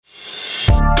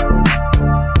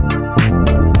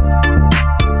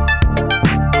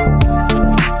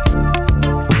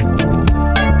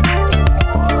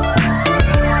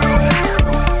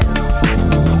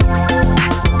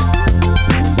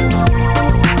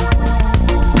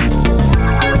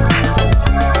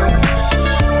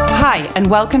and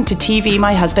welcome to TV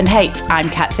My Husband Hates. I'm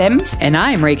Kat Sims. And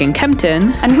I'm Reagan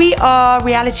Kempton. And we are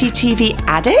reality TV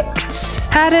addicts.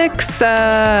 Addicts,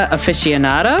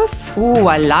 aficionados. Ooh,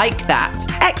 I like that.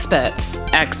 Experts.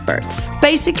 Experts.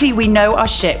 Basically, we know our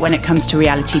shit when it comes to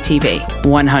reality TV.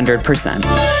 100%.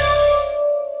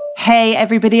 Hey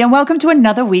everybody, and welcome to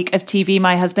another week of TV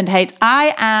My Husband Hates.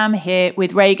 I am here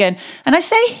with Reagan, and I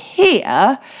say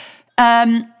here,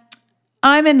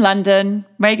 I'm in London,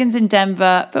 Reagan's in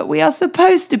Denver, but we are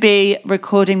supposed to be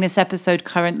recording this episode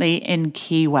currently in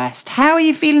Key West. How are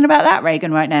you feeling about that,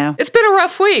 Reagan, right now? It's been a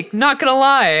rough week, not gonna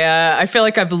lie. I feel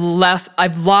like I've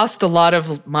lost a lot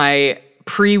of my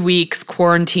pre-week's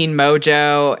quarantine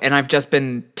mojo, and I've just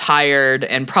been tired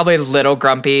and probably a little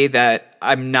grumpy that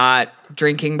I'm not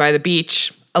drinking by the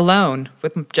beach alone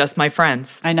with just my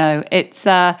friends. I know, it's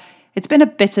been a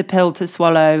bitter pill to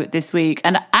swallow this week,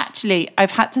 and actually,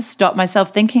 I've had to stop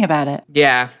myself thinking about it.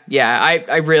 Yeah.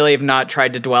 I really have not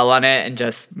tried to dwell on it and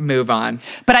just move on.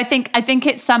 But I think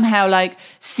it's somehow like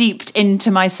seeped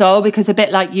into my soul because a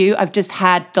bit like you, I've just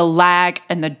had the lag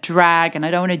and the drag, and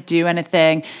I don't want to do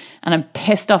anything. And I'm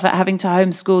pissed off at having to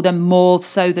homeschool them more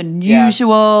so than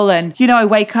usual. And, you know, I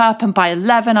wake up and by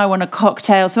 11 I want a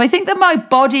cocktail. So I think that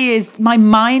my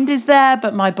mind is there,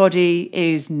 but my body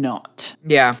is not.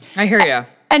 Yeah, I hear you.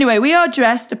 Anyway, we are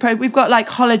dressed. We've got like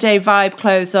holiday vibe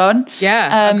clothes on.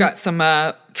 Yeah, I've got some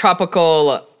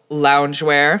tropical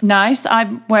loungewear. Nice.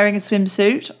 I'm wearing a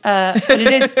swimsuit, but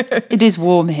it is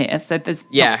warm here, so there's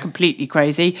not completely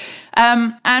crazy.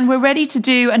 And we're ready to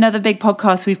do another big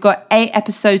podcast. We've got 8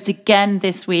 episodes again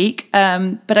this week,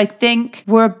 but I think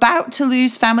we're about to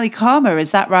lose family karma.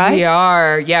 Is that right? We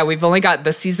are. Yeah, we've only got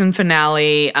the season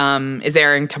finale is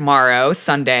airing tomorrow,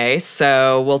 Sunday,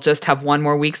 so we'll just have one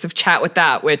more weeks of chat with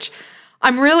that, which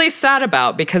I'm really sad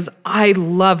about because I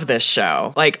love this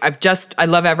show. Like, I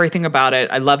love everything about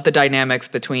it. I love the dynamics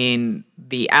between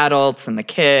the adults and the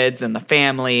kids and the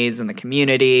families and the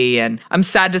community. And I'm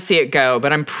sad to see it go,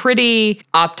 but I'm pretty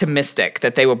optimistic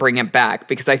that they will bring it back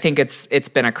because I think it's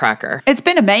been a cracker. It's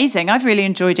been amazing. I've really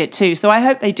enjoyed it too. So I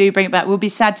hope they do bring it back. We'll be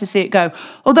sad to see it go.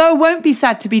 Although I won't be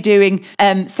sad to be doing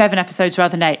 7 episodes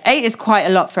rather than 8. 8 is quite a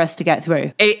lot for us to get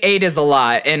through. 8 is a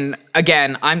lot. And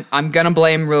again, I'm going to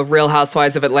blame Real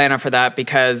Housewives of Atlanta for that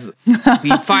because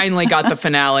we finally got the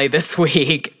finale this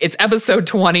week. It's episode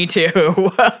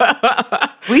 22.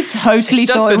 We totally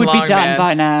thought it would be done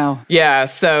by now. Yeah,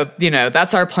 so,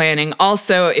 that's our planning.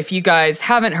 Also, if you guys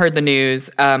haven't heard the news,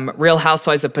 Real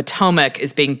Housewives of Potomac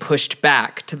is being pushed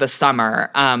back to the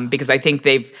summer because I think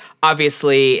they've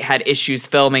obviously had issues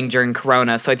filming during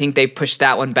Corona. So I think they've pushed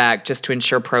that one back just to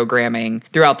ensure programming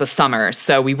throughout the summer.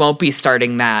 So we won't be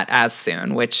starting that as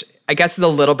soon, which I guess is a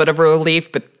little bit of a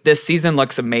relief, but this season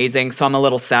looks amazing, so I'm a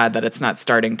little sad that it's not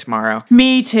starting tomorrow.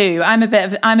 Me too. I'm a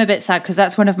bit sad because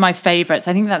that's one of my favorites.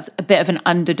 I think that's a bit of an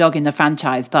underdog in the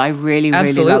franchise, but I really love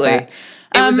it.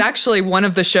 It was actually one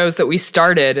of the shows that we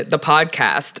started the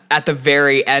podcast at the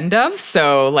very end of,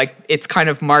 so like it's kind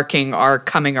of marking our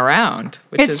coming around.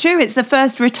 It's true. It's the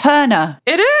first returner.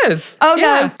 It is. Oh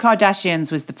no,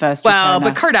 Kardashians was the first returner. Well,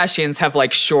 but Kardashians have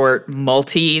like short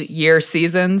multi-year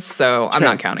seasons, so I'm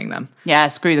not counting them. Yeah,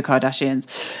 screw the Kardashians.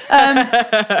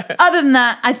 Other than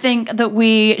that, I think that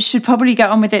we should probably get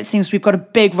on with it since we've got a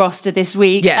big roster this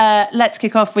week. Yes. Let's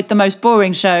kick off with the most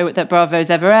boring show that Bravo's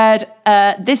ever aired,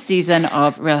 this season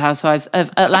of Real Housewives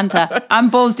of Atlanta. I'm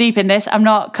balls deep in this. I'm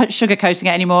not sugarcoating it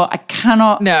anymore. I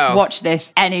cannot watch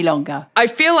this any longer. I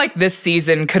feel like this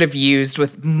season could have used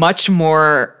with much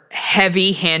more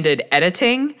heavy-handed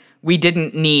editing. We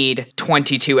didn't need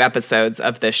 22 episodes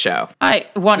of this show.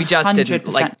 We just didn't.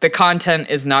 Like, the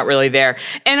content is not really there.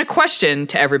 And a question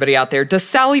to everybody out there, does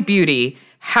Sally Beauty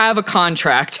have a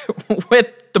contract with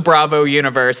the Bravo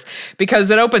universe?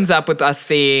 Because it opens up with us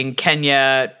seeing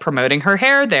Kenya promoting her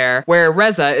hair there, where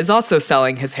Reza is also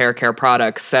selling his hair care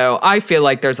products. So I feel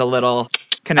like there's a little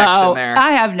connection there.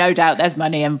 I have no doubt there's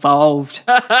money involved.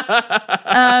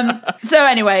 So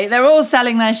anyway, they're all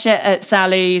selling their shit at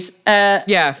Sally's.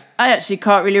 Yeah. I actually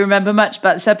can't really remember much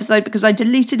about this episode because I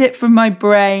deleted it from my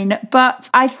brain. But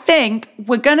I think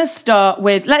we're going to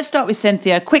let's start with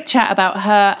Cynthia. Quick chat about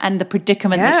her and the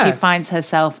predicament that she finds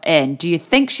herself in. Do you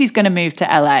think she's going to move to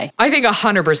LA? I think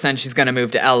 100% she's going to move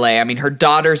to LA. I mean, her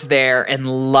daughter's there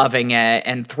and loving it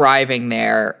and thriving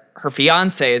there. Her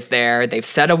fiance is there. They've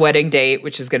set a wedding date,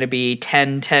 which is going to be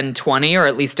 10/10/20, or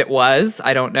at least it was.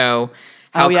 I don't know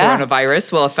how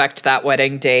coronavirus will affect that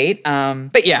wedding date.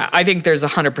 But yeah, I think there's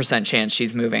 100% chance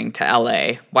she's moving to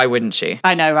LA. Why wouldn't she?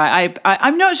 I know, right?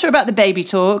 I'm not sure about the baby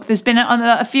talk. There's been on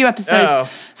a few episodes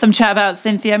some chat about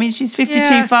Cynthia. I mean, she's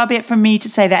 52. Far be it from me to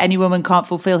say that any woman can't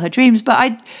fulfill her dreams,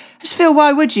 but I just feel,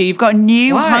 why would you? You've got a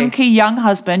new Why? hunky young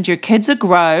husband. Your kids are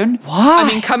grown. Why? I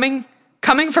mean,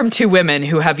 coming from two women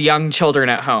who have young children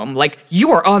at home, like, you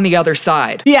are on the other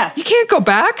side. Yeah. You can't go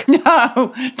back. no,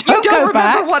 don't You don't go remember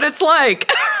back. what it's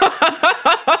like.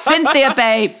 Cynthia,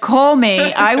 babe, call me.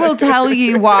 I will tell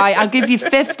you why. I'll give you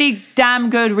 50 damn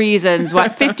good reasons,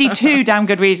 52 damn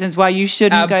good reasons why you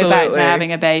shouldn't go back to Absolutely.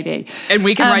 having a baby. And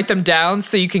we can write them down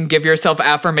so you can give yourself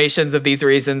affirmations of these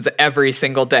reasons every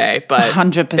single day. But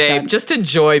 100%. babe, just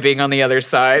enjoy being on the other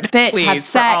side. Bitch, Please, have for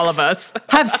sex. all of us.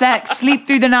 Have sex, sleep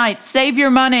through the night, save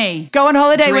your money, go on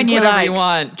holiday Drink when you whatever like. you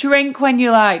want. Drink when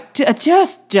you like.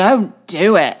 Just don't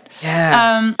do it.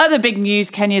 Yeah. Other big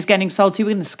news, Kenya's getting salty.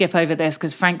 We're going to skip over this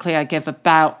because frankly, I give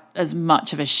about as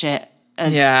much of a shit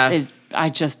as I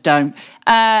just don't.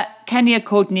 Kenya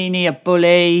called Nene a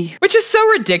bully. Which is so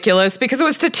ridiculous because it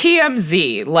was to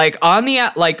TMZ, like on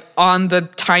the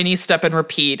tiny step and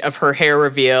repeat of her hair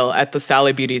reveal at the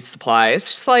Sally Beauty Supply.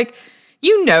 It's just like,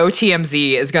 you know,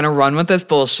 TMZ is going to run with this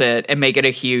bullshit and make it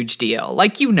a huge deal.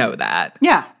 Like, you know that.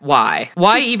 Yeah. Why?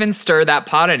 Why even stir that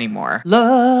pot anymore?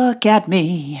 Look at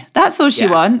me. That's all she Yeah.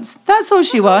 wants. That's all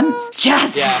she wants.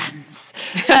 Jazz Yeah. hands.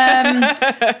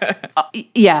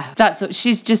 Yeah, that's what,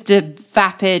 she's just a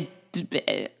vapid,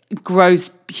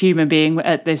 gross human being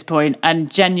at this point, and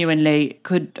genuinely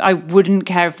I wouldn't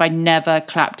care if I never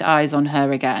clapped eyes on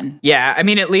her again. Yeah, I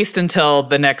mean, at least until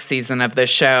the next season of the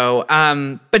show.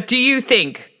 But do you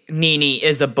think Nene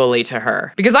is a bully to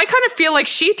her? Because I kind of feel like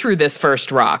she threw this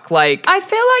first rock. Like, I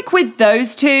feel like with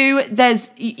those two,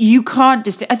 you can't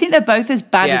I think they're both as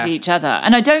bad as Yeah. each other.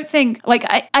 And I don't think,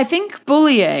 I think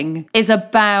bullying is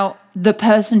about the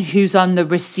person who's on the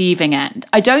receiving end.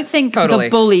 I don't think Totally. the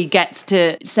bully gets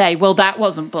to say, well, that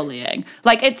wasn't bullying.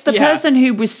 Like, it's the Yeah. person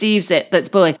who receives it that's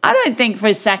bullying. I don't think for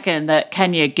a second that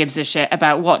Kenya gives a shit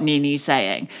about what Nene's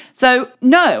saying. So,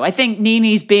 no, I think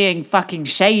Nene's being fucking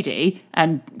shady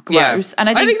and gross. Yeah. And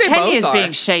I think they both Kenya's are.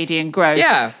 being shady and gross.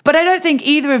 Yeah. But I don't think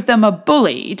either of them are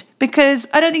bullied because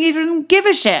I don't think either of them give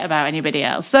a shit about anybody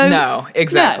else. So No,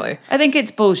 exactly. no, I think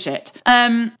it's bullshit.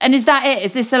 And is that it?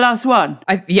 Is this the last one?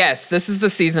 yes, this is the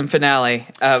season finale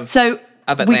of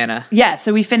Atlanta.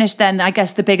 So we finished then. I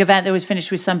guess the big event that was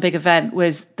finished with some big event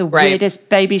was the Right. weirdest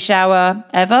baby shower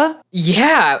ever.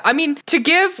 Yeah, I mean, to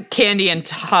give Candy and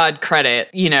Todd credit,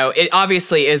 it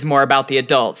obviously is more about the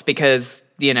adults because,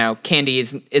 Candy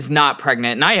is not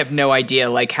pregnant, and I have no idea,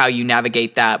 like, how you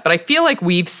navigate that. But I feel like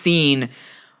we saw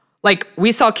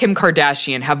Kim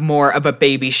Kardashian have more of a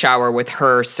baby shower with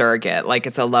her surrogate. Like,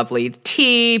 it's a lovely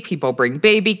tea, people bring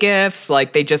baby gifts,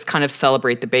 like, they just kind of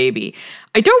celebrate the baby.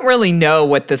 I don't really know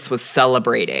what this was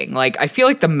celebrating. Like, I feel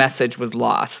like the message was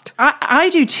lost. I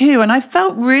do too, and I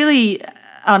felt really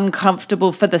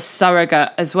uncomfortable for the surrogate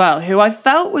as well, who I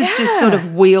felt was just sort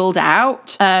of wheeled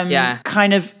out.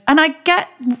 Kind of, and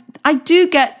I do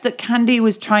get that Candy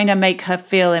was trying to make her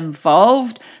feel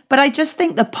involved, but I just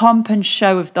think the pomp and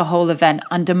show of the whole event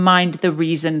undermined the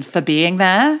reason for being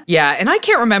there. Yeah, and I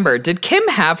can't remember. Did Kim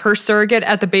have her surrogate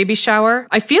at the baby shower?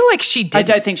 I feel like she did. I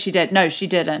don't think she did. No, she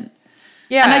didn't.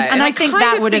 Yeah, and I think kind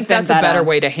that of would have think been that's a better better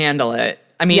way to handle it.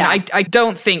 I mean, Yeah. I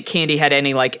don't think Candy had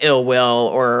any like ill will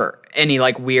or any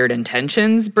like weird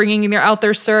intentions bringing out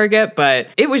their surrogate, but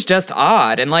it was just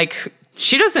odd. And like,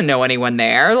 she doesn't know anyone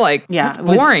there. Like, Yeah, it's it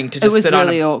was- boring to it just was sit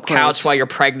really on a awkward. couch while you're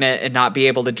pregnant and not be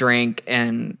able to drink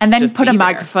and And then just put a be there.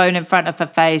 microphone in front of her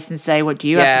face and say, what do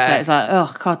you have to Yeah. say? It's like,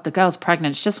 oh, God, the girl's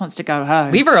pregnant. She just wants to go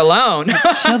home. Leave her alone.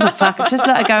 Chill the fuck. Just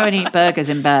let her go and eat burgers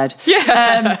in bed.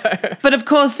 Yeah. But of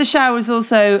course, the shower was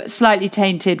also slightly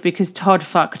tainted because Todd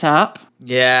fucked up.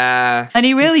 Yeah. And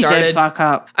he really started- did fuck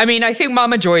up. I mean, I think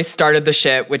Mama Joyce started the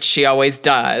shit, which she always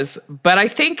does. But I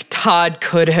think Todd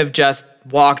could have just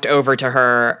walked over to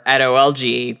her at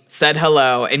OLG, said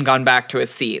hello, and gone back to his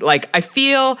seat. Like, I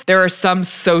feel there are some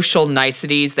social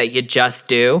niceties that you just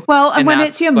do. Well, and when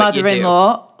that's it's your what you do.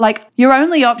 mother-in-law, like, your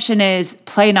only option is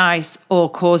play nice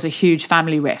or cause a huge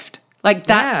family rift. Like,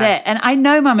 that's Yeah. it. And I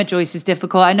know Mama Joyce is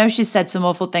difficult. I know she's said some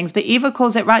awful things, but Eva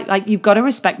calls it right. Like, you've got to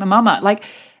respect the mama. Like,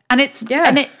 and it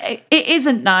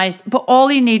isn't nice, but all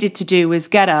he needed to do was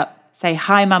get up, say,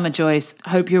 hi, Mama Joyce.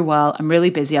 Hope you're well. I'm really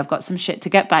busy. I've got some shit to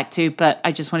get back to, but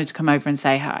I just wanted to come over and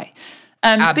say hi.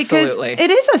 Absolutely. Because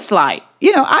it is a slight.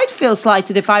 I'd feel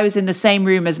slighted if I was in the same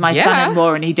room as my Yeah.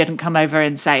 son-in-law and he didn't come over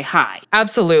and say hi.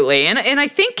 Absolutely. And I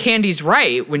think Candy's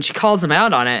right when she calls him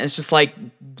out on it. It's just like,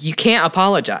 you can't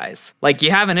apologize. Like,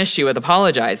 you have an issue with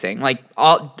apologizing. Like,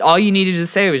 all you needed to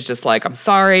say was just like, I'm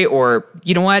sorry, or,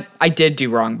 you know what, I did do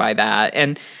wrong by that.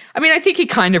 And I mean, I think he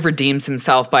kind of redeems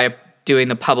himself by doing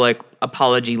the public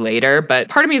apology later, but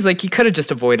part of me is like, you could have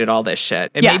just avoided all this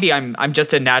shit. And Yeah. maybe I'm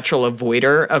just a natural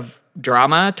avoider of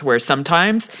drama to where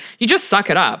sometimes you just suck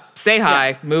it up, say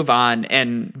hi, move on,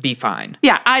 and be fine.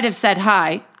 Yeah, I'd have said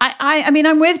hi. I mean,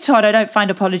 I'm with Todd. I don't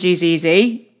find apologies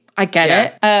easy. I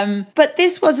get it. But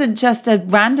this wasn't just a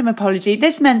random apology.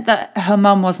 This meant that her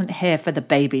mum wasn't here for the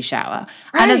baby shower.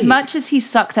 Right. And as much as he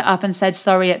sucked it up and said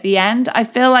sorry at the end, I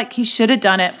feel like he should have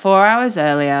done it 4 hours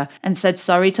earlier and said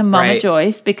sorry to Mama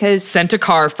Joyce, because... Sent a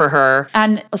car for her.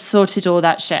 And sorted all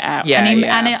that shit out. Yeah,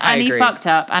 and he fucked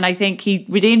up. And I think he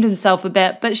redeemed himself a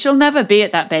bit, but she'll never be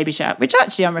at that baby shower, which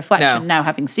actually on reflection, now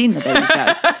having seen the baby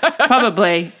showers, it's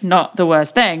probably not the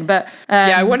worst thing. But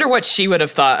I wonder what she would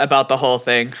have thought about the whole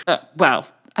thing. Well,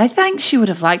 I think she would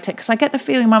have liked it, because I get the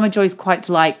feeling Mama Joyce quite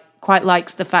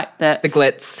likes the fact that... The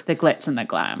glitz and the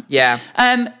glam. Yeah.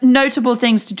 Notable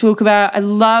things to talk about. I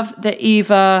love that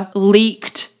Eva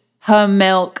leaked her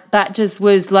milk. That just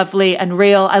was lovely and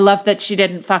real. I love that she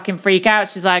didn't fucking freak out.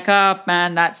 She's like, oh,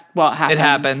 man, that's what happens. It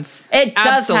happens. It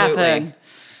does happen.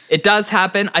 It does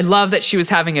happen. I love that she was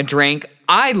having a drink.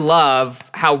 I love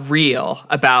how real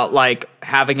about, like,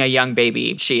 having a young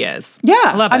baby she is. Yeah.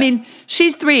 I love it. I mean,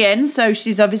 she's 3 in, so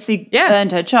she's obviously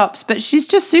earned her chops, but she's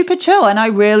just super chill.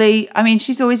 And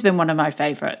she's always been one of my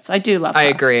favorites. I do love her. I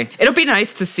agree. It'll be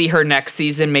nice to see her next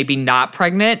season, maybe not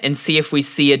pregnant, and see if we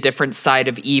see a different side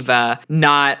of Eva,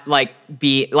 not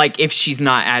if she's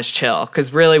not as chill.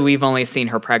 Because really, we've only seen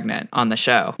her pregnant on the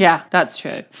show. Yeah, that's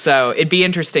true. So it'd be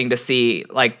interesting to see,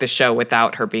 like, the show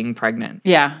without her being pregnant.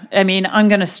 Yeah. I mean, I'm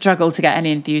going to struggle to get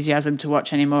any enthusiasm to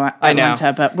watch anymore. I know.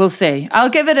 But we'll see. I'll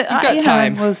give it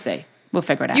time. We'll see. We'll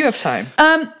figure it out. You have time.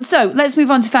 So let's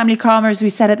move on to Family Karma, as we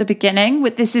said at the beginning.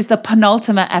 This is the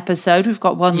penultimate episode. We've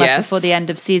got one left before the end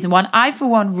of season 1. I, for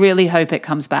one, really hope it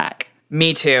comes back.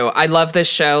 Me too. I love this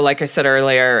show. Like I said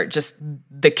earlier, just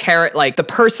the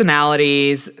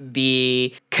personalities,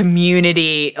 the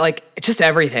community, like just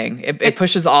everything. It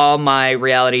pushes all my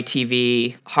reality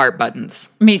TV heart buttons.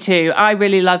 Me too. I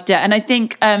really loved it. And I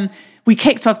think we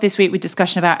kicked off this week with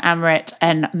discussion about Amrit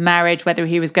and marriage, whether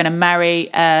he was going to marry,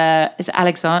 is it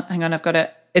Alexander? Hang on, I've got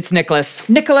it. It's Nicholas.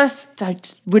 Nicholas.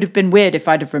 It would have been weird if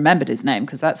I'd have remembered his name,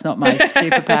 because that's not my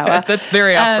superpower. That's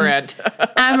very off-brand.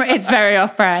 It's very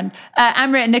off-brand.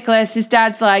 Amrit and Nicholas, his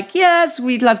dad's like, yes,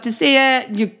 we'd love to see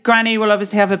it. Your granny will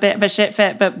obviously have a bit of a shit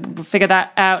fit, but we'll figure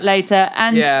that out later.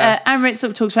 And Amrit sort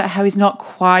of talks about how he's not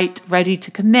quite ready to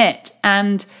commit,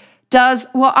 and does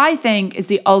what I think is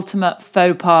the ultimate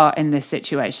faux pas in this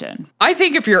situation. I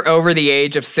think if you're over the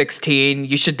age of 16,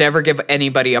 you should never give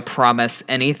anybody a promise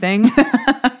anything.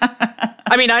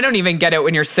 I mean, I don't even get it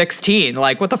when you're 16.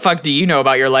 Like, what the fuck do you know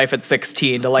about your life at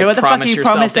 16 to, like, promise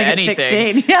yourself to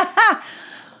anything? Yeah.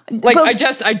 Like,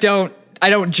 I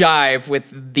don't jive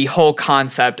with the whole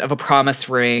concept of a promise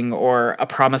ring or a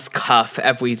promise cuff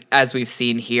as we've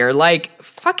seen here. Like,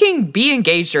 fucking be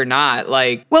engaged or not.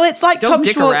 Like, well, it's like Tom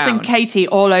Schwartz around. And Katie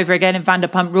all over again in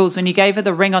Vanderpump Rules, when he gave her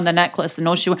the ring on the necklace and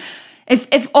all she wanted.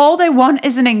 If all they want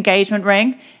is an engagement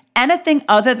ring, anything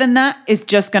other than that is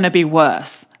just going to be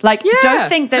worse. Like, don't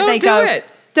think that they go... It.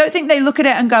 Don't think they look at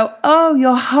it and go, oh,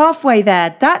 you're halfway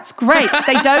there. That's great.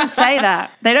 They don't say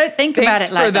that. They don't think about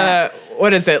it like that.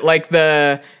 What is it? Like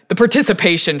the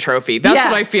participation trophy. That's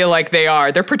what I feel like they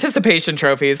are. They're participation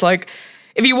trophies. Like,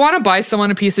 if you want to buy someone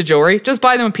a piece of jewelry, just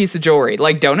buy them a piece of jewelry.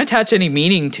 Like, don't attach any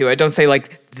meaning to it. Don't say,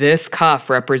 like, this cuff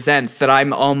represents that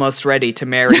I'm almost ready to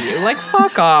marry you. Like,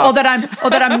 fuck off. or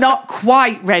that I'm not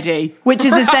quite ready, which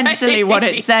is essentially what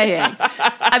it's saying.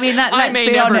 I mean, I may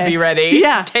never be ready.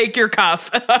 Yeah. Take your cuff.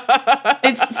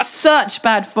 It's such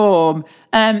bad form.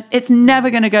 It's never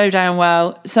going to go down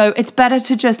well. So it's better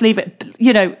to just leave it,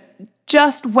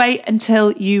 just wait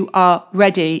until you are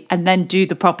ready and then do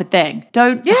the proper thing.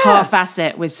 Don't half-ass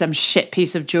it with some shit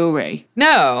piece of jewelry.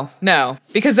 No.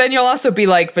 Because then you'll also be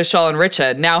like Vishal and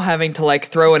Richa, now having to, like,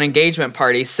 throw an engagement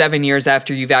party 7 years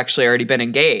after you've actually already been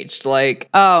engaged. Like,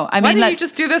 why don't you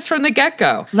just do this from the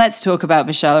get-go? Let's talk about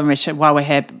Vishal and Richa while we're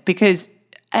here, because...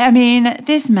 I mean,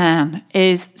 this man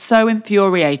is so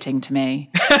infuriating to me.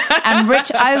 And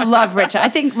I love Richa. I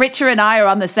think Richa and I are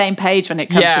on the same page when it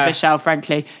comes to Vishal,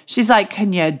 frankly. She's like,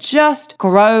 can you just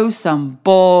grow some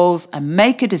balls and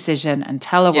make a decision and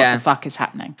tell her what the fuck is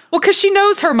happening? Well, because she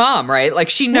knows her mom, right? Like,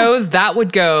 she knows that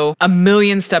would go a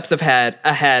million steps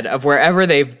ahead of wherever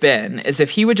they've been, as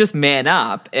if he would just man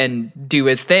up and do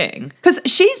his thing. Because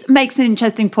she makes an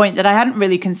interesting point that I hadn't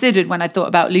really considered when I thought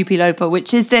about Lupi Lopa,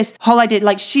 which is this whole idea,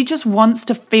 like, she just wants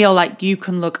to feel like you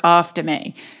can look after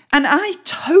me. And I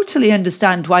totally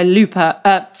understand why Lopa,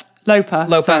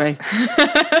 sorry.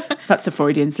 That's a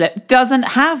Freudian slip. Doesn't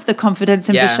have the confidence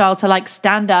in Vishal to, like,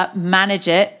 stand up, manage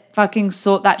it, fucking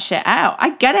sort that shit out. I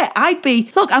get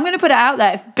it. Look, I'm going to put it out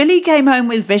there. If Billy came home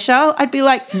with Vishal, I'd be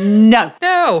like, no,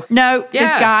 this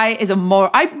guy is a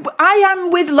I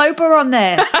am with Lopa on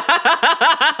this.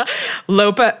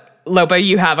 Lopa,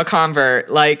 you have a convert.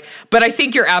 But I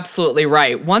think you're absolutely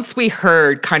right. Once we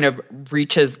heard kind of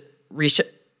Richa's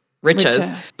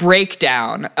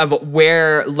breakdown of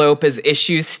where Lopa's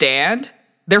issues stand,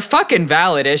 they're fucking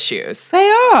valid issues. They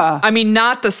are. I mean,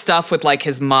 not the stuff with like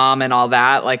his mom and all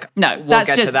that. No, we'll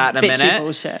get to that in a minute.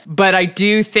 Bullshit. But I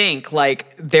do think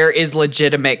there is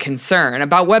legitimate concern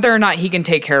about whether or not he can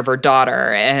take care of her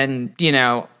daughter. And,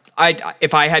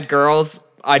 if I had girls,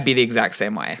 I'd be the exact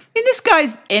same way. I mean, this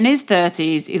guy's in his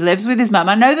 30s. He lives with his mum.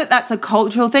 I know that that's a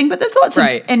cultural thing, but there's lots of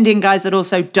Indian guys that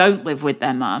also don't live with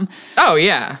their mum. Oh,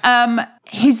 yeah.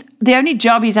 The only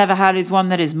job he's ever had is one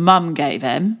that his mum gave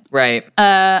him. Right.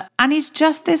 And he's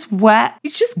just this wet.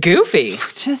 He's just goofy.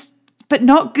 But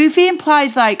not goofy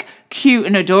implies like cute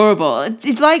and adorable.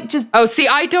 It's like just. Oh, see,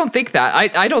 I don't think that.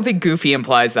 I don't think goofy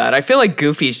implies that. I feel like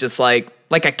goofy's just like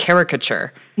a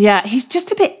caricature. Yeah, he's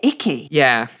just a bit icky.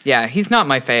 Yeah, he's not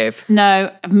my fave.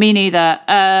 No, me neither.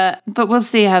 But we'll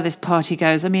see how this party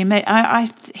goes. I mean,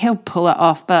 he'll pull it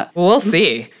off, but... We'll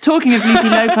see. Talking of Loopy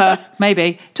Lopa,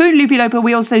 maybe. Talking of Loopy Lopa,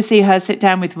 we also see her sit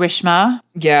down with Rishma.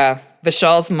 Yeah,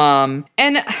 Vishal's mom.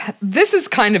 And this is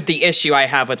kind of the issue I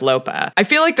have with Lopa. I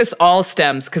feel like this all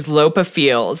stems because Lopa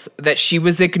feels that she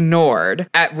was ignored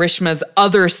at Rishma's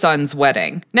other son's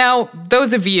wedding. Now,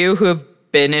 those of you who have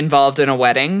been involved in a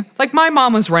wedding. Like, my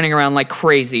mom was running around like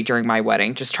crazy during my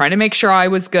wedding, just trying to make sure I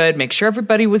was good, make sure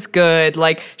everybody was good.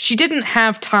 Like, she didn't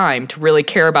have time to really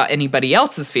care about anybody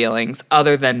else's feelings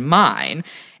other than mine.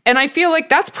 And I feel like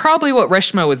that's probably what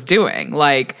Rishma was doing,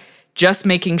 like, just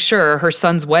making sure her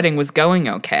son's wedding was going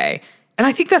okay. And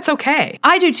I think that's okay.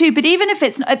 I do too, but even if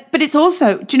it's, but it's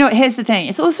also, do you know what, here's the thing.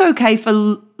 It's also okay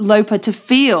for Lopa to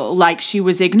feel like she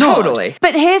was ignored. Totally.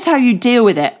 But here's how you deal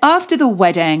with it. After the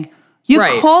wedding, you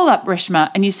call up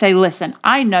Rishma and you say, listen,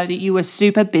 I know that you were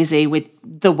super busy with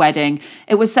the wedding.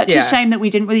 It was such a shame that we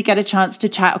didn't really get a chance to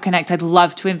chat or connect. I'd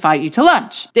love to invite you to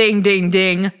lunch. Ding, ding,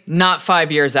 ding. Not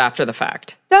 5 years after the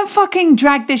fact. Don't fucking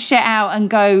drag this shit out and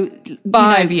go,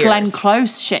 5 years. Glenn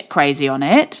Close shit crazy on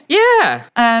it. Yeah.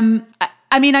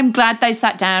 I mean, I'm glad they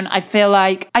sat down. I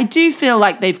do feel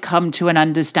like they've come to an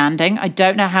understanding. I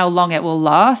don't know how long it will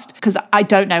last because I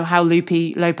don't know how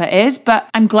Lopa is, but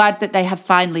I'm glad that they have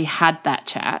finally had that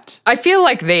chat. I feel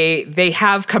like they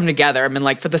have come together. I mean,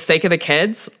 like, for the sake of the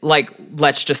kids, like,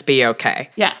 let's just be okay.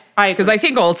 Yeah, I agree. Because I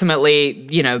think ultimately,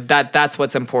 that's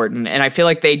what's important. And I feel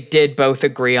like they did both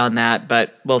agree on that,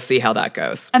 but we'll see how that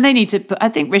goes. And they need to I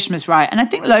think Rishma's right. And I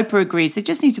think Lopa agrees. They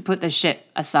just need to put this shit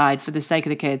aside for the sake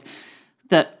of the kids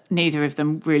that neither of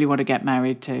them really want to get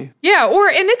married to. Yeah,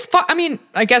 and it's fine. I mean,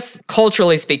 I guess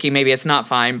culturally speaking, maybe it's not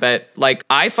fine, but like,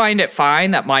 I find it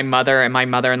fine that my mother and my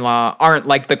mother-in-law aren't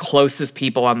like the closest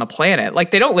people on the planet.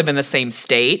 Like, they don't live in the same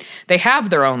state. They have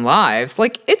their own lives.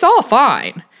 Like, it's all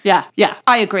fine. Yeah,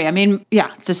 I agree. I mean,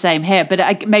 yeah, it's the same here,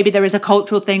 but maybe there is a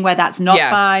cultural thing where that's not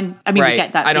fine. I mean, we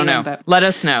get that. I don't know. But let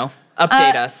us know.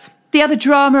 Update us. The other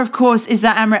drama, of course, is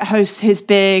that Amrit hosts his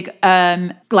big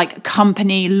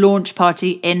company launch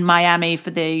party in Miami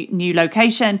for the new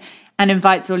location and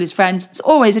invites all his friends. It's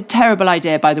always a terrible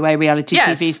idea, by the way, reality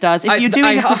TV stars. If you're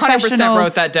doing a professional 100%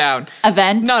 wrote that down.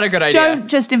 Event, not a good idea. Don't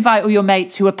just invite all your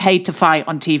mates who are paid to fight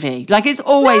on TV. Like, it's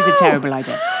always a terrible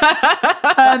idea.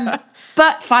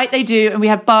 But fight they do, and we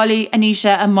have Bali,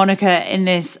 Anisha, and Monica in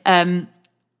this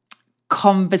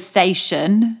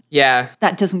conversation. Yeah.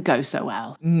 That doesn't go so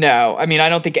well. No. I mean, I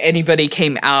don't think anybody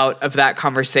came out of that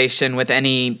conversation with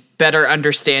any better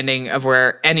understanding of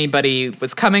where anybody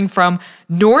was coming from,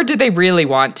 nor did they really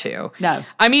want to. No.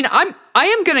 I mean, I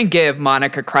am going to give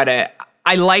Monica credit.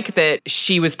 I like that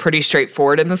she was pretty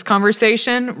straightforward in this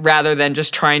conversation rather than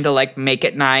just trying to like make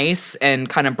it nice and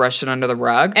kind of brush it under the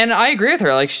rug. And I agree with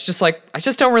her. Like, she's just like, I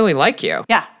just don't really like you.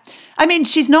 Yeah. I mean,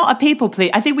 she's not a people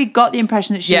pleaser. I think we got the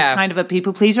impression that she is kind of a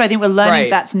people pleaser. I think we're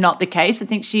learning that's not the case. I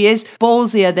think she is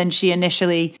ballsier than she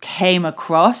initially came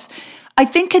across. I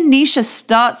think Anisha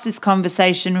starts this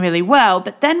conversation really well,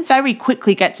 but then very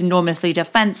quickly gets enormously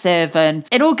defensive and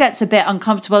it all gets a bit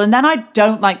uncomfortable. And then I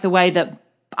don't like the way that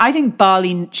I think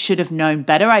Bali should have known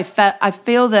better. I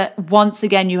feel that once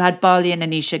again you had Bali and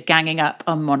Anisha ganging up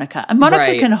on Monica. And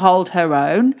Monica can hold her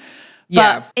own.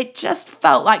 Yeah. But it just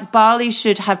felt like Barley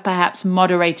should have perhaps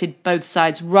moderated both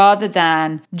sides rather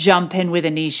than jump in with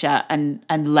Anisha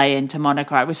and lay into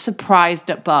Monica. I was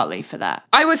surprised at Barley for that.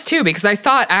 I was too, because I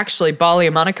thought actually Bali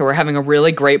and Monica were having a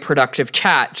really great productive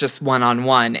chat just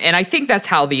one-on-one. And I think that's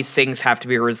how these things have to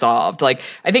be resolved. Like,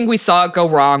 I think we saw it go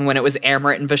wrong when it was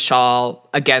Amrit and Vishal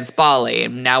against Bali.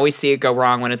 And now we see it go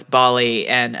wrong when it's Bali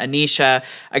and Anisha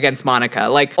against Monica.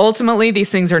 Like, ultimately, these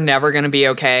things are never going to be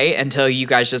okay until you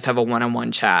guys just have a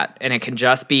one-on-one chat. And it can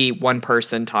just be one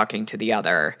person talking to the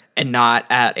other and not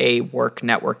at a work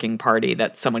networking party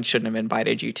that someone shouldn't have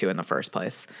invited you to in the first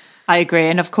place. I agree.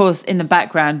 And of course, in the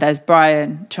background, there's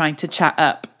Brian trying to chat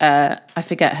up, I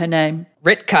forget her name.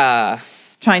 Ritka.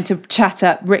 Trying to chat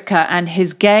up Ritka, and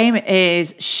his game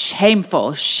is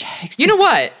shameful. You know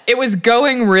what? It was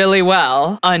going really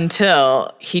well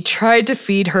until he tried to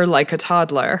feed her like a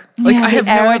toddler. Like, yeah, I have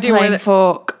no idea where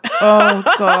fork. Oh,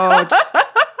 God.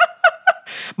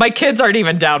 My kids aren't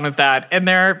even down with that, and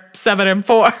they're 7 and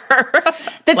 4.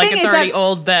 The like thing it's is already that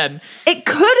old then. It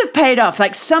could have paid off.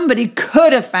 Like, somebody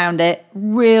could have found it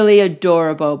really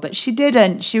adorable, but she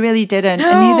didn't. She really didn't. No.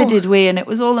 And neither did we. And it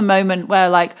was all a moment where,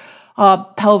 like, our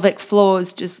pelvic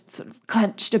floors just sort of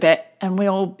clenched a bit, and we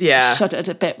all shuddered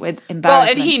a bit with embarrassment. Well,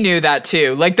 and he knew that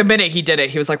too. Like, the minute he did it,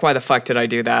 he was like, why the fuck did I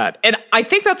do that? And I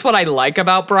think that's what I like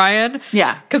about Brian.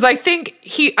 Yeah. Because I think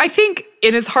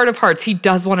in his heart of hearts, he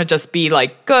does want to just be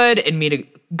like good and meet a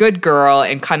good girl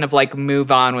and kind of like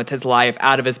move on with his life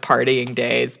out of his partying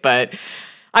days. But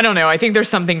I don't know. I think there's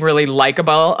something really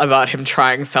likable about him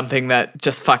trying something that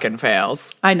just fucking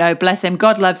fails. I know, bless him.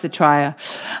 God loves a trier.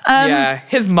 Yeah,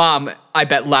 his mom, I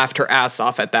bet, laughed her ass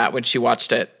off at that when she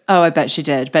watched it. Oh, I bet she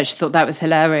did. Bet she thought that was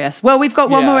hilarious. Well, we've got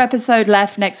one more episode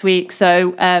left next week,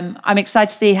 so I'm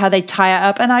excited to see how they tie it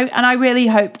up, and I really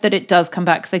hope that it does come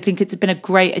back because I think it's been a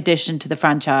great addition to the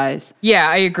franchise. Yeah,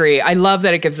 I agree. I love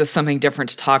that it gives us something different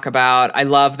to talk about. I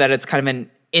love that it's kind of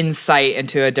an insight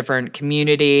into a different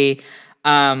community.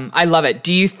 I love it.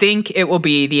 Do you think it will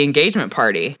be the engagement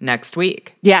party next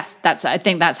week? Yes, I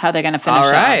think that's how they're going to finish it.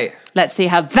 All right. Let's see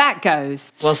how that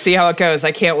goes. We'll see how it goes.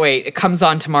 I can't wait. It comes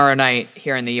on tomorrow night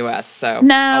here in the US, so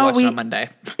now I'll watch it on Monday.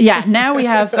 Yeah, now we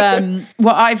have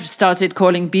what I've started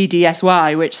calling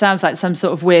BDSY, which sounds like some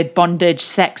sort of weird bondage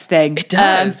sex thing. It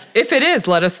does. If it is,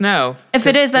 let us know. If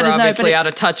it is, let us know. We're obviously out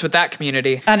of touch with that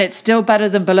community. And it's still better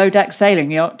than Below Deck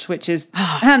Sailing Yacht, which is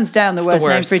hands down the worst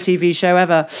name for a TV show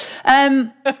ever.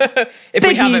 If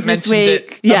we haven't mentioned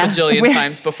it a bajillion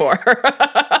times before.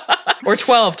 Or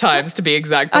 12 times, to be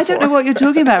exact. Before. I don't know what you're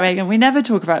talking about, Reagan. We never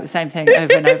talk about the same thing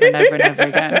over and over and over and over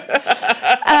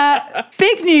again.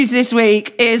 Big news this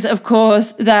week is, of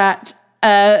course, that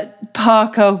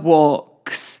Parker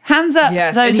walks. Hands up,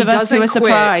 those of us who are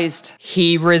surprised.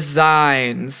 He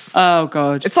resigns. Oh,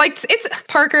 God. It's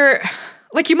Parker,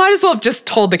 like, you might as well have just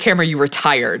told the camera you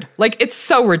retired. Like, it's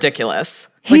so ridiculous.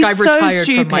 Like, I've retired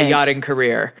from my yachting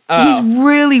career. He's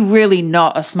really, really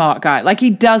not a smart guy. Like,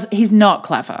 he's not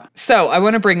clever. So I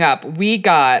want to bring up, we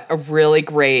got a really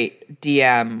great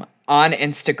DM on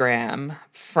Instagram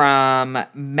from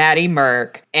Maddie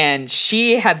Merck, and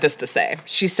she had this to say.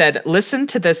 She said, listen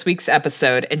to this week's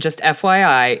episode, and just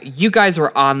FYI, you guys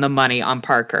were on the money on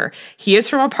Parker. He is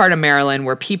from a part of Maryland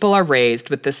where people are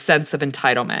raised with this sense of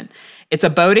entitlement. It's a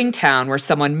boating town where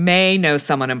someone may know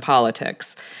someone in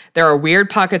politics. There are weird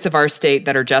pockets of our state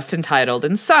that are just entitled,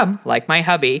 and some, like my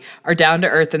hubby, are down to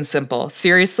earth and simple.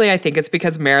 Seriously, I think it's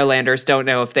because Marylanders don't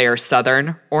know if they are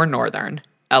Southern or Northern.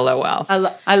 LOL.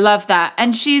 I love that.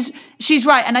 And she's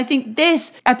right. And I think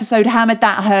this episode hammered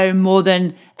that home more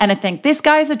than anything. This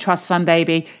guy's a trust fund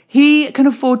baby. He can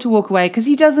afford to walk away because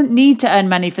he doesn't need to earn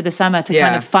money for the summer to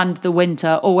kind of fund the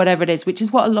winter or whatever it is, which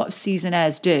is what a lot of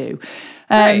seasonaires do.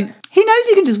 Right. He knows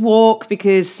he can just walk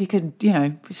because he can,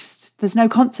 there's no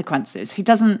consequences. He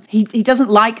doesn't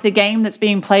like the game that's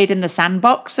being played in the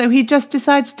sandbox, so he just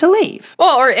decides to leave.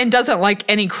 Well, and doesn't like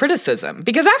any criticism,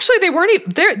 because actually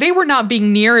they were not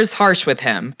being near as harsh with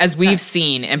him as we've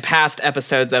seen in past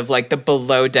episodes of like the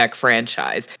Below Deck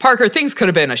franchise. Parker, things could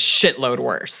have been a shitload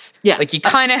worse. Yeah. Like, you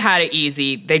kind of had it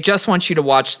easy. They just want you to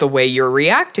watch the way you're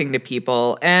reacting to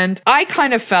people. And I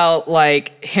kind of felt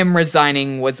like him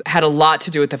resigning had a lot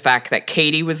to do with the fact that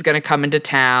Katie was going to come into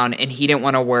town and he didn't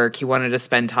want to work. He wanted to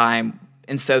spend time.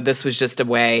 And so this was just a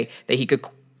way that he could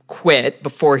quit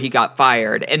before he got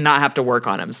fired and not have to work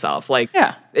on himself. Like,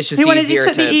 it's just easier to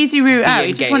He took the easy route out.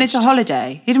 He just wanted to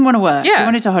holiday. He didn't want to work. Yeah. He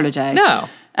wanted to holiday. No.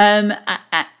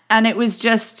 And it was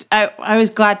just, I was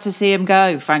glad to see him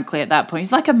go, frankly, at that point.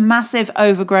 He's like a massive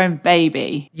overgrown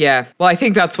baby. Yeah. Well, I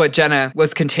think that's what Jenna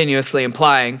was continuously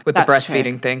implying with the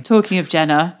breastfeeding thing. Talking of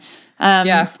Jenna,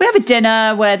 We have a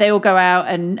dinner where they all go out,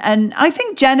 and I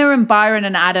think Jenna and Byron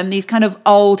and Adam, these kind of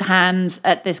old hands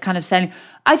at this kind of setting,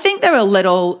 I think they're a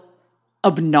little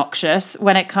obnoxious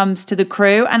when it comes to the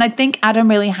crew. And I think Adam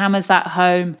really hammers that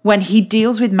home when he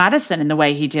deals with Madison in the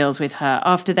way he deals with her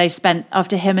after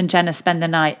him and Jenna spend the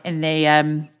night in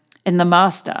the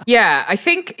master. Yeah, I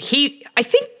think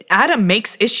Adam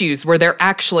makes issues where there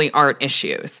actually aren't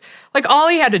issues. Like, all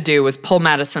he had to do was pull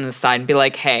Madison aside and be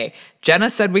like, hey, Jenna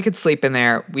said we could sleep in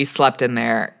there. We slept in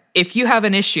there. If you have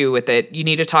an issue with it, you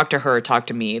need to talk to her, talk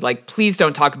to me. Like, please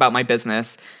don't talk about my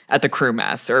business at the crew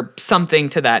mess or something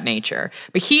to that nature.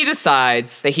 But he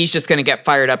decides that he's just going to get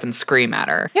fired up and scream at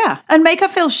her. Yeah, and make her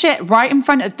feel shit right in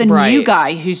front of the new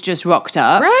guy who's just rocked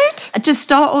up. Right? Just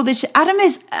start all this shit. Adam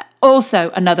is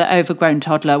also another overgrown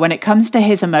toddler when it comes to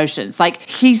his emotions. Like,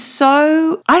 he's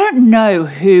so... I don't know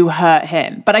who hurt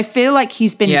him, but I feel like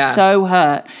he's been so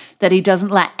hurt that he doesn't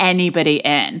let anybody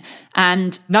in.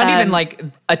 And not even like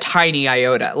a tiny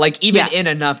iota, like even in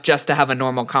enough just to have a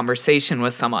normal conversation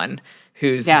with someone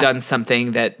who's done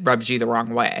something that rubs you the wrong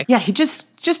way. Yeah, he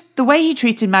just the way he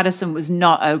treated Madison was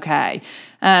not okay.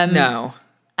 No.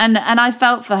 And I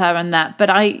felt for her on that. But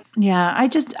I'm going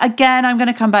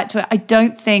to come back to it. I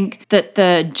don't think that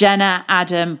the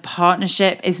Jenna-Adam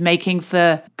partnership is making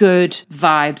for good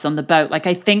vibes on the boat. Like,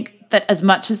 I think that as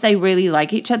much as they really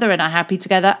like each other and are happy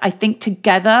together, I think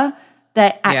together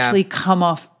they actually come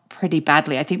off pretty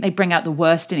badly. I think they bring out the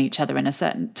worst in each other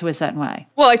to a certain way.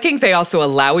 Well, I think they also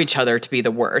allow each other to be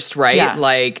the worst, right? Yeah.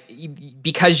 Like,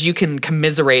 because you can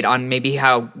commiserate on maybe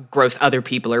how gross other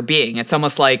people are being. It's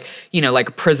almost like, like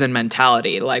a prison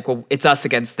mentality. Like, well, it's us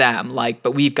against them. Like,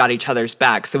 but we've got each other's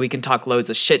back, so we can talk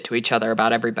loads of shit to each other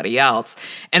about everybody else.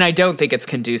 And I don't think it's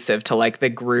conducive to like the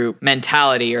group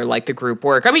mentality or like the group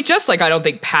work. I mean, just like I don't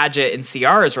think Paget and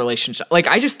Ciara's relationship, like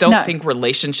I just don't think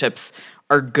relationships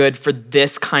are good for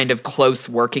this kind of close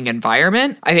working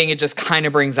environment. I think it just kind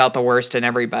of brings out the worst in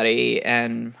everybody,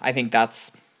 and I think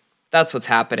that's what's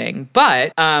happening.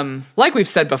 But like we've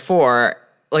said before,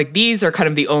 like these are kind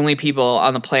of the only people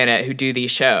on the planet who do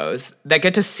these shows that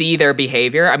get to see their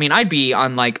behavior. I mean, I'd be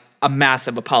on like a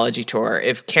massive apology tour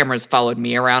if cameras followed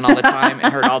me around all the time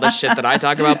and heard all the shit that I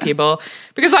talk about people,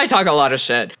 because I talk a lot of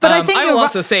shit. But I think I will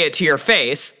also say it to your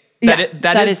face that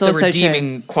that is the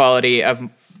redeeming quality of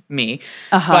me.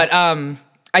 But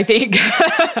I think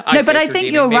I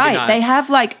think you're right. Not. They have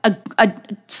like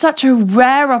such a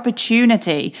rare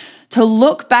opportunity to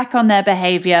look back on their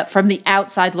behavior from the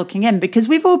outside looking in, because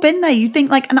we've all been there. You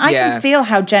think like, and I can feel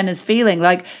how Jenna's feeling,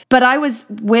 like, but I was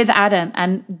with Adam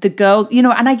and the girls,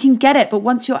 and I can get it. But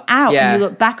once you're out and you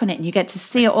look back on it and you get to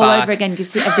see it all over again, you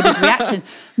see everybody's reaction.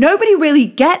 Nobody really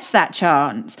gets that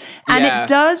chance. And it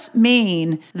does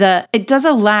mean that it does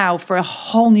allow for a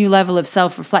whole new level of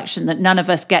self-reflection that none of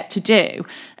us get to do.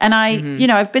 And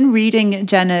I've been reading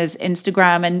Jenna's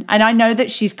Instagram and I know that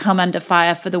she's come under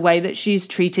fire for the way that she's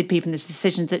treated people and the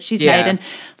decisions that she's made. And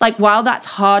like, while that's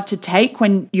hard to take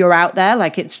when you're out there,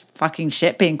 like it's fucking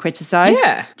shit being criticized.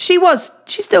 Yeah. She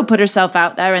still put herself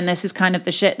out there, and this is kind of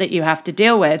the shit that you have to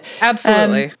deal with.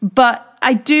 Absolutely. But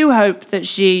I do hope that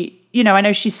she, I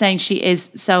know she's saying she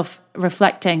is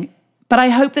self-reflecting, but I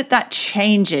hope that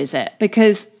changes it,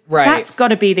 because that's got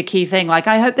to be the key thing. Like,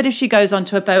 I hope that if she goes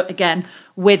onto a boat again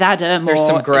with Adam or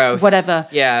some growth. Whatever,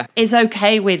 is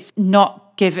okay with not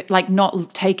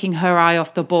taking her eye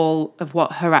off the ball of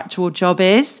what her actual job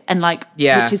is, and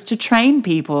which is to train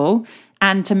people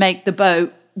and to make the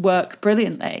boat work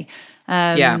brilliantly.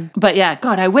 But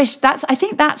God, I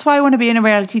think that's why I want to be in a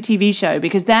reality TV show,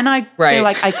 because then I feel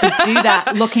like I could do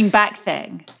that looking back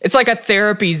thing. It's like a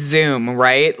therapy Zoom,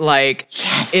 right? Like,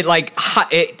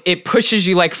 it pushes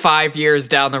you like 5 years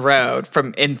down the road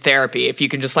in therapy. If you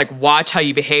can just like watch how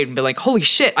you behave and be like, holy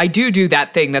shit, I do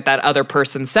that thing that other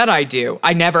person said I do.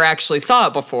 I never actually saw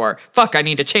it before. Fuck, I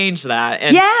need to change that.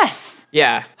 And yes.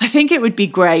 Yeah. I think it would be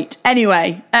great.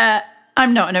 Anyway,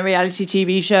 I'm not in a reality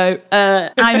TV show.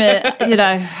 I'm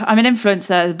an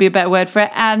influencer. Would be a better word for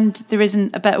it, and there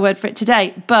isn't a better word for it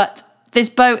today. But this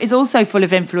boat is also full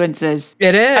of influencers.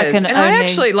 It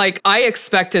is, I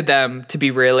expected them to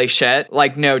be really shit.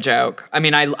 Like, no joke. I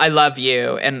mean, I love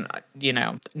you, and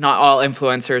not all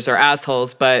influencers are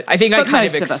assholes, but I think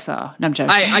most of us are. No, I'm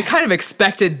joking. I kind of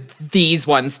expected these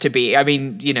ones to be. I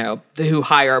mean, who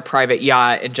hire a private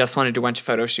yacht and just want to do a bunch of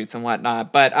photo shoots and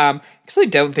whatnot. But actually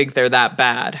don't think they're that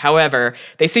bad. However,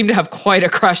 they seem to have quite a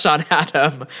crush on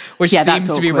Adam, which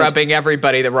seems to be rubbing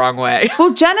everybody the wrong way.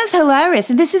 Well, Jenna's hilarious.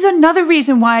 And this is another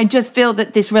reason why I just feel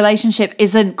that this relationship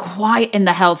isn't quite in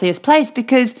the healthiest place,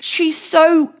 because she's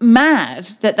so mad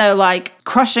that they're like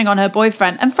crushing on her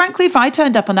boyfriend. And frankly, frankly, if I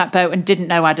turned up on that boat and didn't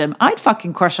know Adam, I'd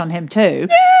fucking crush on him too.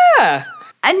 Yeah.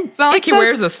 And it's not like he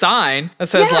wears a sign that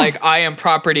says, like, I am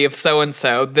property of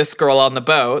so-and-so, this girl on the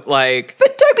boat. Like,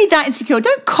 but don't be that insecure.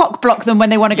 Don't cock block them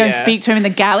when they want to go and speak to him in the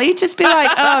galley. Just be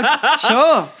like, oh,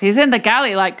 sure, he's in the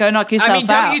galley. Like, go knock yourself out. I mean,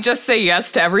 don't you just say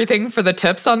yes to everything for the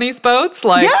tips on these boats?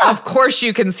 Like, of course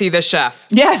you can see the chef.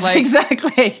 Yes, like,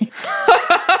 exactly.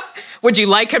 Would you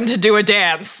like him to do a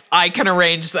dance? I can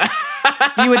arrange that.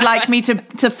 You would like me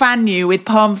to fan you with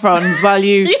palm fronds while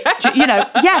you,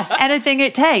 yes, anything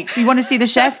it takes. You want to see the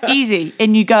chef? Easy,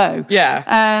 in you go.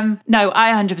 Yeah. No,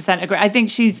 I 100% agree. I think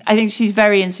she's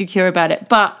very insecure about it.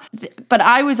 But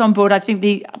I was on board. I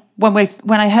think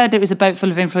when I heard it was a boat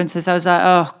full of influencers, I was like,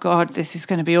 oh God, this is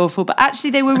going to be awful. But actually,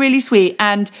 they were really sweet.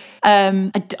 And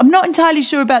I'm not entirely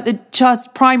sure about the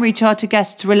primary charter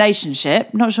guest's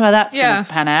relationship. Not sure how that's going to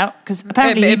pan out, because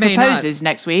apparently he proposes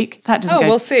next week. That doesn't go.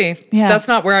 We'll see. Yeah. That's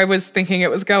not where I was thinking it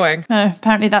was going. No,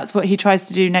 apparently that's what he tries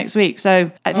to do next week.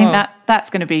 So I think that's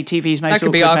going to be TV's most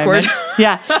awkward moment.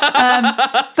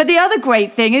 Yeah. But the other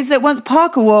great thing is that once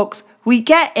Parker walks, we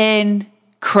get in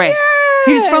Chris.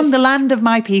 Who's from the land of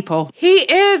my people.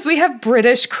 He is. We have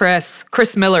British Chris.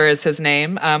 Chris Miller is his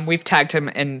name. We've tagged him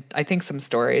in, I think, some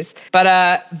stories.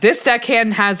 But this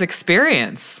deckhand has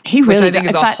experience. He really which I think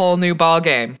is a whole new ball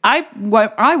game. I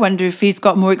wonder if he's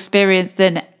got more experience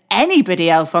than anybody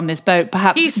else on this boat.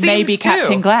 Perhaps maybe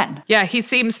Captain Glenn. Yeah, he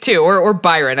seems to. Or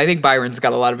Byron. I think Byron's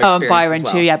got a lot of experience. Oh, Byron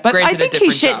too, yeah. But Granted, I think he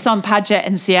shits on Paget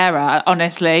and Sierra,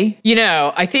 honestly.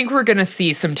 I think we're going to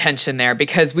see some tension there,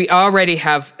 because we already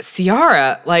have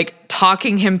Sierra, like,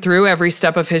 talking him through every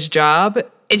step of his job.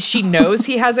 And she knows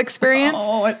he has experience.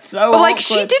 Oh, it's so But, like, awkward.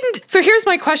 she didn't. So here's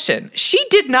my question. She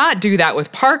did not do that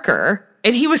with Parker.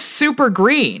 And he was super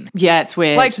green. Yeah, it's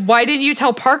weird. Like, why didn't you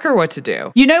tell Parker what to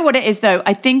do? You know what it is, though?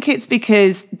 I think it's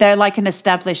because they're like an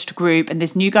established group and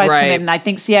this new guy's come in. And I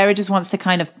think Sierra just wants to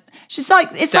kind of... She's like...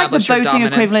 It's like the boating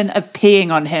equivalent of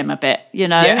peeing on him a bit,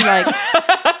 Like,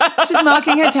 she's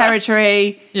marking her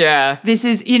territory. Yeah. This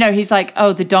is, he's like,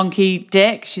 oh, the donkey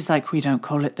dick. She's like, we don't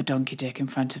call it the donkey dick in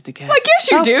front of the guests. Like,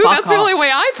 yes, you do. That's the only way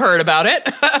I've heard about it.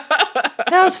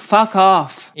 That's fuck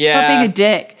off. Yeah. Stop being a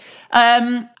dick.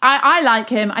 I like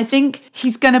him. I think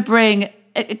he's going to bring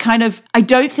a kind of... I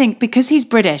don't think, because he's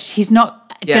British, he's not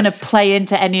going to play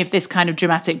into any of this kind of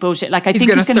dramatic bullshit. Like, I think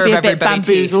he's going to be a bit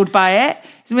bamboozled by it.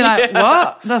 He's going to be like,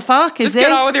 what the fuck is this? Just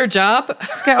get on with your job.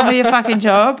 Just get on with your fucking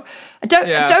job. I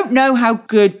don't know how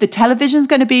good the television's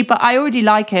going to be, but I already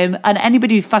like him, and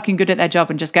anybody who's fucking good at their job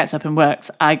and just gets up and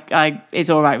works, it's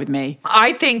all right with me.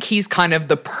 I think he's kind of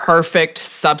the perfect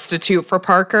substitute for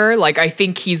Parker. Like, I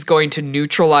think he's going to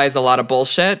neutralize a lot of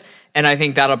bullshit, and I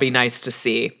think that'll be nice to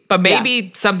see. But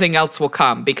maybe something else will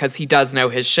come, because he does know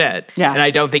his shit. Yeah. And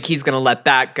I don't think he's going to let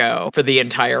that go for the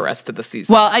entire rest of the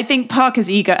season. Well, I think Paget's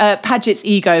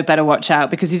ego better watch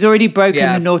out, because he's already broken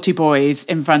the naughty boys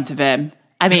in front of him.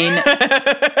 I mean...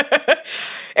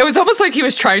 It was almost like he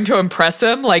was trying to impress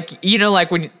him. Like,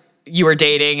 like when you were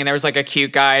dating and there was like a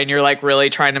cute guy and you're like really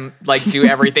trying to like do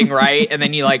everything right. And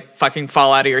then you like fucking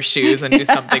fall out of your shoes and do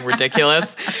something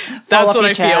ridiculous. That's what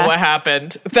I feel what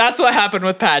happened. That's what happened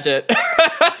with Paget.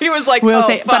 He was like, we'll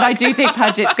see. Fuck. But I do think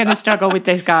Paget's going to struggle with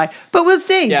this guy. But we'll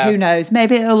see. Yeah. Who knows?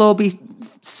 Maybe it'll all be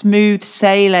smooth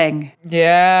sailing.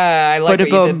 Yeah, I like what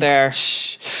you did there.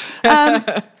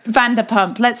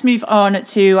 Vanderpump. Let's move on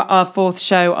to our fourth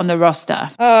show on the roster.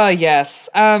 Oh, yes.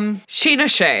 Sheena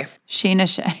Shea. Sheena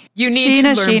Shea. You need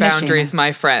to learn boundaries,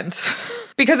 my friend.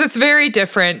 Because it's very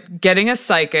different getting a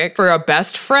psychic for a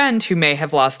best friend who may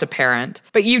have lost a parent,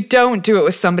 but you don't do it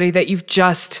with somebody that you've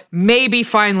just maybe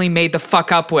finally made the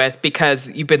fuck up with because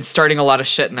you've been starting a lot of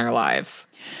shit in their lives.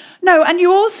 No, and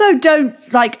you also don't,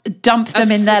 like, dump them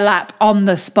in their lap on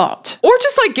the spot. Or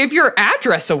just, like, give your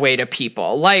address away to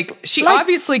people. Like, she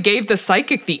obviously gave the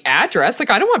psychic the address.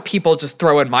 Like, I don't want people just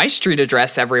throwing my street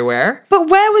address everywhere. But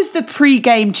where was the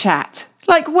pre-game chat?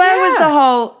 Like, where was the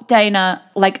whole, Dana,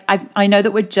 like, I know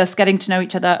that we're just getting to know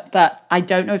each other, but I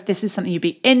don't know if this is something you'd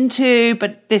be into,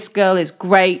 but this girl is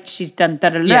great. She's done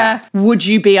da-da-da. Yeah. Would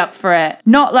you be up for it?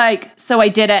 Not like, so I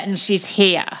did it and she's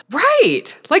here.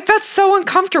 Right. Like, that's so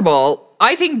uncomfortable.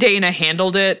 I think Dana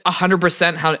handled it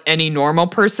 100% how any normal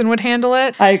person would handle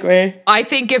it. I agree. I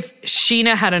think if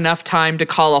Sheena had enough time to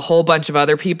call a whole bunch of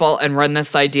other people and run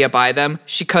this idea by them,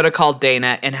 she could have called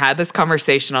Dana and had this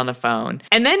conversation on the phone.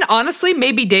 And then honestly,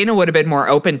 maybe Dana would have been more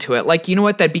open to it. Like, you know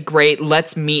what? That'd be great.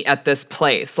 Let's meet at this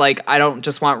place. Like, I don't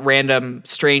just want random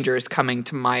strangers coming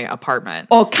to my apartment.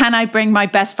 Or can I bring my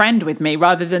best friend with me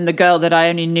rather than the girl that I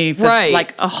only knew for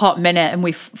like a hot minute and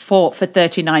we fought for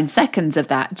 39 seconds of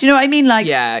that? Do you know what I mean? Like,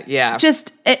 yeah.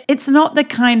 just, it's not the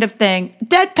kind of thing,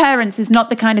 dead parents is not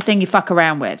the kind of thing you fuck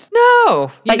around with.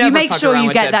 No. Like, you never make fuck sure around you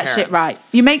with get dead that shit parents. right.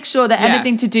 You make sure that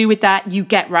anything to do with that, you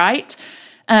get right.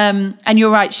 And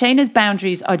you're right, Shayna's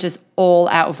boundaries are just all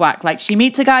out of whack. Like, she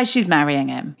meets a guy, she's marrying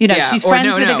him. You know, she's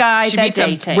friends with a guy, they're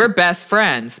dating. We're best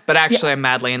friends, but actually I'm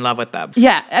madly in love with them.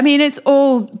 Yeah, I mean, it's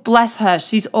all, bless her,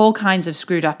 she's all kinds of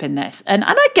screwed up in this. And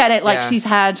I get it, like, she's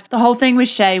had, the whole thing with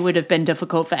Shay would have been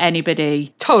difficult for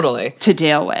anybody totally to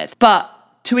deal with. But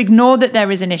to ignore that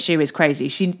there is an issue is crazy.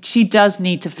 She does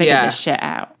need to figure this shit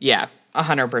out. Yeah.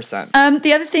 100%.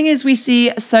 The other thing is we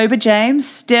see sober James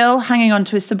still hanging on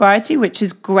to his sobriety, which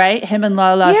is great. Him and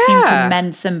Lala seem to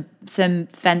mend some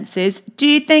fences. Do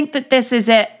you think that this is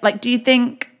it? Like, do you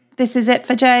think this is it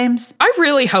for James? I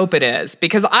really hope it is,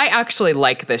 because I actually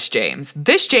like this James.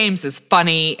 This James is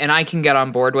funny and I can get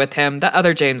on board with him. The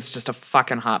other James is just a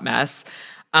fucking hot mess.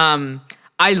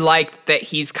 I liked that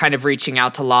he's kind of reaching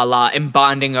out to Lala and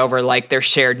bonding over like their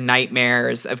shared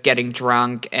nightmares of getting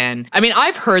drunk. And I mean,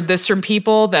 I've heard this from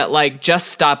people that like just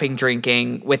stopping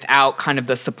drinking without kind of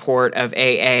the support of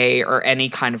AA or any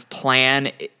kind of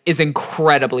plan is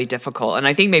incredibly difficult. And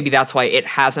I think maybe that's why it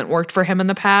hasn't worked for him in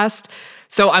the past.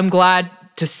 So I'm glad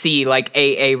to see like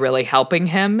AA really helping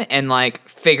him and like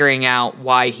figuring out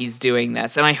why he's doing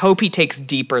this. And I hope he takes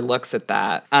deeper looks at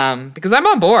that. Because I'm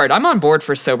on board. I'm on board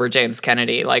for sober James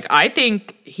Kennedy. Like, I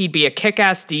think he'd be a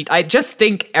kick-ass I just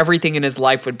think everything in his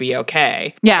life would be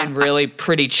okay. Yeah. And really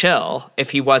pretty chill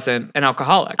if he wasn't an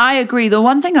alcoholic. I agree. The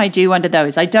one thing I do wonder though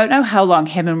is I don't know how long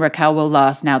him and Raquel will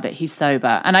last now that he's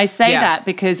sober. And I say that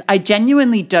because I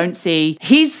genuinely don't see,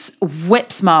 he's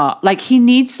whip smart. Like, he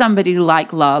needs somebody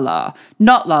like Lala.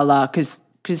 Not Lala, because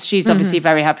she's obviously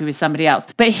very happy with somebody else.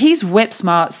 But he's whip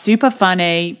smart, super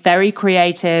funny, very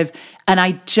creative. And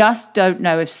I just don't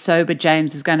know if sober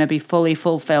James is going to be fully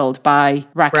fulfilled by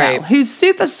Raquel, who's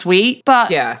super sweet,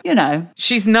 but, you know.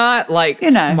 She's not, like,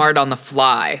 smart on the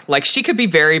fly. Like, she could be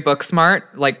very book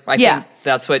smart. Like, I think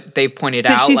that's what they've pointed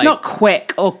out. But she's like, not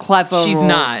quick or clever. She's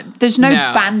not. There's no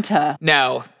banter.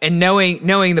 No. And knowing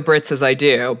the Brits as I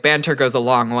do, banter goes a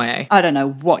long way. I don't know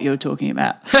what you're talking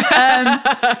about.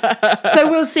 So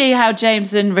we'll see how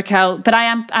James and Raquel, but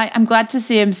I'm glad to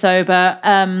see him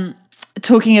sober.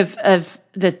 Talking of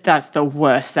this, that's the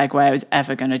worst segue I was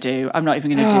ever going to do. I'm not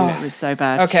even going to do it. It was so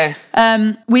bad. Okay.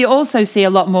 We also see a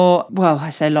lot more, well, I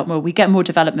say a lot more, we get more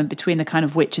development between the kind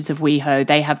of witches of WeHo.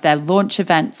 They have their launch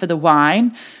event for the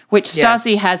wine, which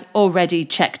Stacey has already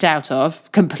checked out of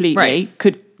completely. Right.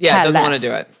 Doesn't want to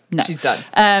do it. No. She's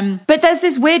done. But there's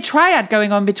this weird triad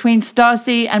going on between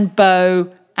Stacey and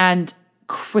Beau and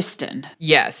Kristen.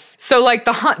 Yes. So like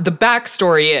the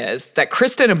backstory is that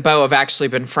Kristen and Beau have actually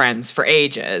been friends for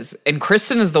ages, and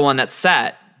Kristen is the one that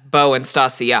set Beau and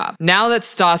Stassi up. Now that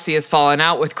Stassi has fallen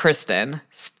out with Kristen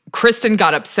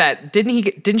got upset.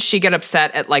 Didn't she get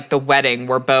upset at like the wedding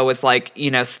where Beau was like, you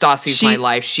know, Stassi's my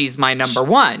life. She's my number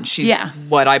one. She's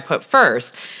what I put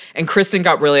first. And Kristen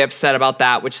got really upset about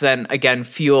that, which then again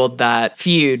fueled that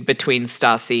feud between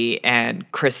Stassi and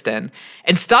Kristen.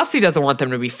 And Stassi doesn't want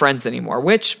them to be friends anymore,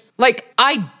 which like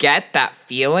I get that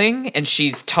feeling and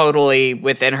she's totally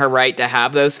within her right to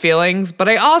have those feelings. But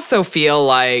I also feel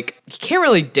like you can't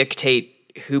really dictate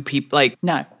who people like.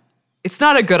 No. It's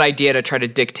not a good idea to try to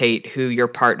dictate who your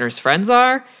partner's friends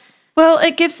are. Well,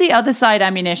 it gives the other side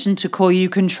ammunition to call you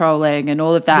controlling and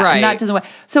all of that. Right. And that doesn't work.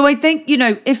 So I think, you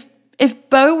know, if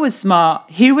Beau was smart,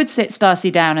 he would sit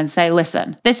Stassi down and say,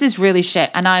 listen, this is really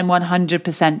shit and I'm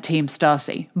 100% team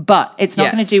Stassi, but it's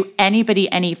not going to do anybody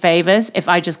any favors if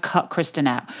I just cut Kristen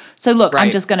out. So look, I'm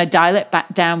just going to dial it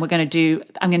back down. I'm going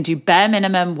to do bare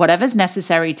minimum, whatever's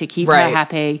necessary to keep her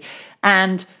happy.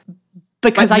 And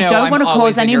because I don't want to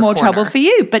cause any more trouble for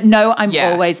you. But no, I'm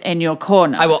always in your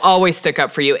corner. I will always stick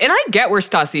up for you. And I get where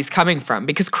Stassi's coming from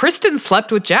because Kristen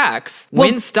slept with Jax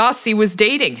when Stassi was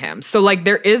dating him. So like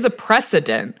there is a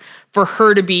precedent for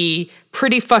her to be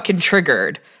pretty fucking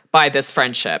triggered by this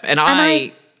friendship. And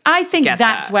I think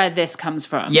that's where this comes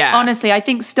from. Yeah. Honestly, I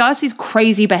think Stassi's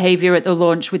crazy behavior at the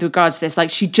launch with regards to this, like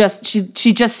she just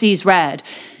sees red.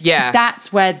 Yeah.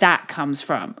 That's where that comes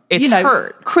from. It's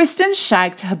hurt. Kristen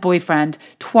shagged her boyfriend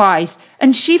twice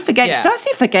and she forgave,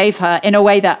 Stassi forgave her in a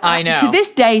way that I know. To this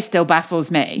day still baffles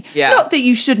me. Yeah. Not that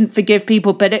you shouldn't forgive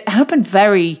people, but it happened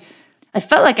I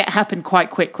felt like it happened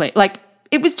quite quickly. Like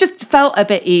it was just felt a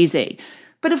bit easy.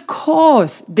 But of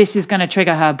course, this is going to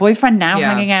trigger her boyfriend now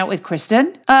hanging out with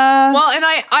Kristen. Well, and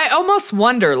I almost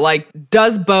wonder, like,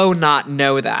 does Beau not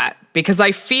know that? Because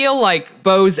I feel like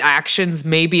Beau's actions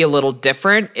may be a little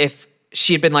different if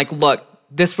she had been like, look,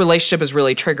 this relationship is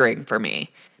really triggering for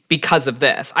me. because of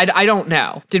this. I don't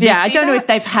know. Did we Yeah, I see don't know that? if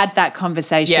they've had that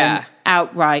conversation Yeah.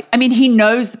 outright. I mean, he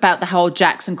knows about the whole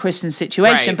Jackson Kristen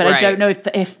situation, Right, but I right. don't know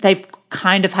if they've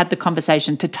kind of had the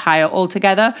conversation to tie it all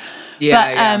together.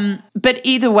 Yeah, But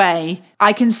either way,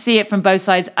 I can see it from both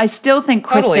sides. I still think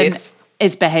Totally, Kristen it's-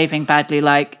 is behaving badly.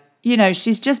 Like, you know,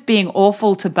 she's just being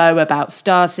awful to Beau about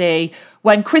Stacy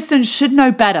when Kristen should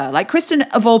know better. Like, Kristen,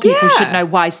 of all people, Yeah. should know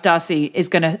why Stacy is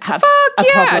going to have a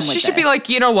Yeah, problem with she should be this. like,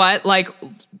 you know what? Like,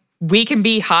 we can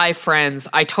be high friends.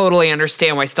 I totally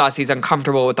understand why Stassi's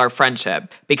uncomfortable with our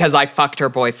friendship because I fucked her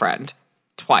boyfriend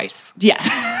twice. Yes.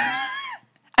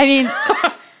 I mean,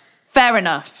 fair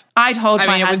enough. I'd hold I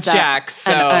my mean, it hands was up Jack,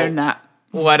 so and own that.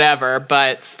 whatever,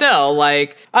 but still,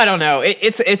 like, I don't know.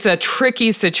 It's a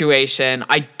tricky situation.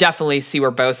 I definitely see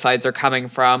where both sides are coming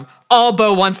from. All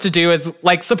Beau wants to do is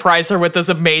like surprise her with this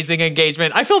amazing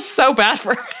engagement. I feel so bad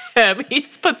for him.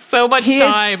 He's put so much He is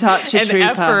time such a and trooper.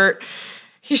 effort.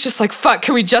 He's just like, fuck,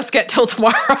 can we just get till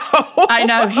tomorrow? I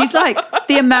know. He's like,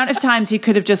 the amount of times he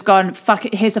could have just gone, fuck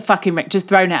it, here's a fucking ring, just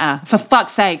thrown at her. For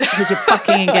fuck's sake, here's your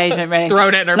fucking engagement ring.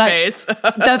 Thrown it in her Like, face.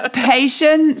 The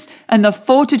patience and the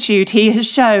fortitude he has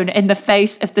shown in the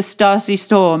face of the Stacy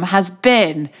storm has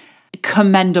been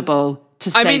commendable, to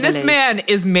say I mean, the this least. man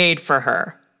is made for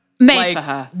her. Made Like, for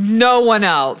her. no one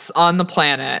else on the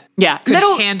planet Yeah. could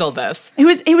Little- handle this. He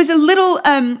was a little,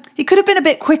 he could have been a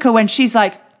bit quicker when she's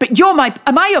like, but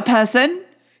am I your person?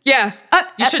 Yeah,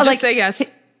 you should just like, say yes.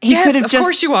 he Yes, could have of just-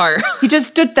 course you are. He just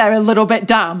stood there a little bit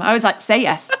dumb. I was like, say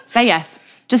yes,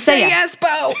 just say, Say yes,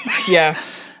 Beau. Yeah.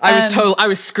 I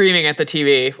was screaming at the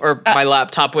TV or my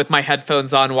laptop with my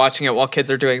headphones on, watching it while kids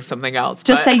are doing something else.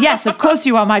 Just but- say yes, of course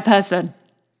you are my person.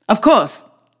 Of course.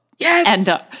 yes. End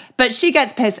up. But she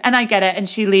gets pissed and I get it and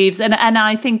she leaves. And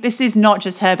I think this is not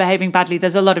just her behaving badly.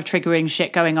 There's a lot of triggering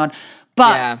shit going on.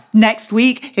 But Yeah. next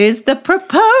week is the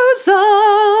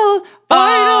proposal.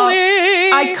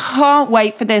 Finally. I can't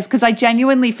wait for this because I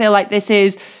genuinely feel like this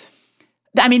is,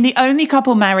 I mean, the only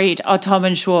couple married are Tom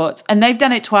and Schwartz, and they've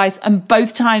done it twice. And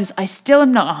both times, I still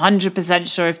am not 100%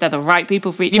 sure if they're the right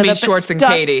people for each You other. mean but Schwartz and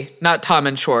stuck- Katie, not Tom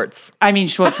and Schwartz. I mean,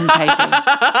 Schwartz and Katie.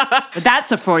 But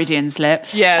that's a Freudian slip.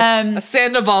 Yes. A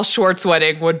Sandoval Schwartz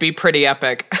wedding would be pretty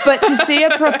epic. But to see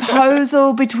a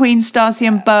proposal between Stacy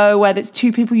and Beau, where it's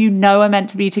two people you know are meant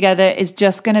to be together, is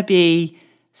just going to be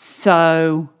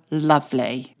so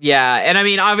lovely. Yeah. And I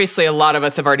mean, obviously, a lot of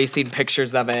us have already seen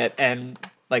pictures of it and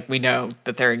like we know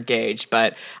that they're engaged,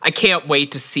 but I can't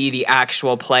wait to see the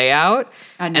actual play out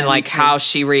I know, and me like too. how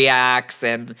she reacts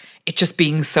and it just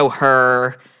being so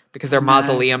her because they're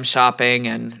mausoleum shopping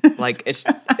and like it's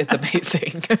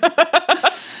amazing.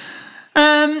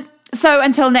 So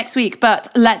until next week, but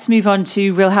let's move on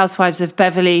to Real Housewives of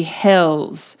Beverly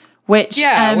Hills, which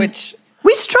which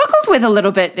we struggled with a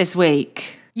little bit this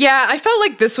week. yeah, I felt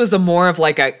like this was a more of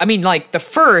like like the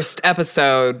first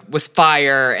episode was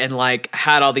fire and like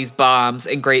had all these bombs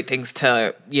and great things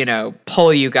to,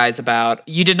 pull you guys about.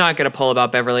 You did not get a poll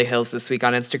about Beverly Hills this week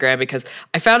on Instagram because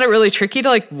I found it really tricky to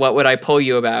like, what would I poll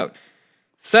you about?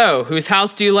 So, whose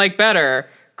house do you like better?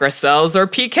 Garcelle's or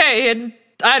PK? And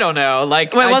I don't know.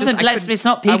 Like, Well, it I wasn't. couldn't- It's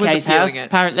not I wasn't PK's house, feeling it.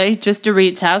 apparently. Just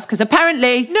Dorit's house, because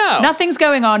apparently nothing's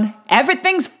going on.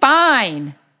 Everything's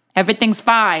fine. Everything's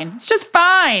fine. It's just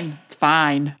fine. It's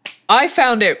fine. I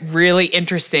found it really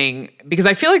interesting because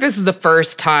I feel like this is the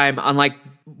first time on like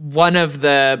one of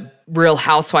the Real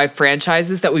Housewife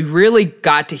franchises that we really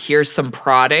got to hear some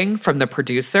prodding from the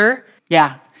producer.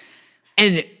 Yeah.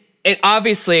 And it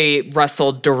obviously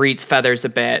rustled Dorit's feathers a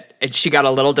bit, and she got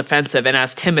a little defensive and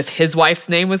asked him if his wife's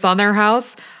name was on their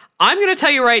house. I'm going to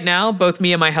tell you right now, both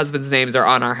me and my husband's names are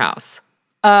on our house.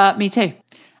 Me too.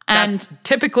 And That's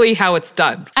typically how it's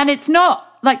done. and it's not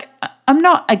like I'm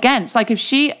not against like if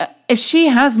she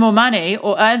has more money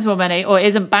or earns more money or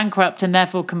isn't bankrupt and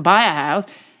therefore can buy a house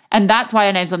and that's why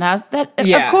her name's on the house, that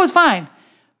Yeah. of course fine.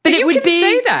 But it you would can be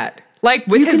say that. Like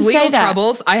with You his can legal say that.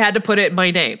 troubles, I had to put it in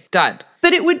my name. Done.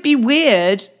 But it would be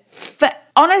weird. But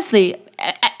honestly,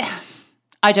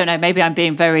 I don't know. Maybe I'm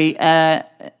being very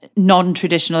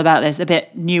non-traditional about this, a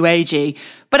bit new agey.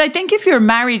 But I think if you're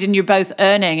married and you're both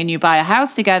earning and you buy a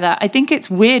house together, I think it's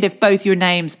weird if both your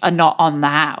names are not on the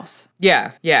house.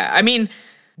 Yeah, yeah. I mean,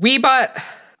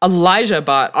 Elijah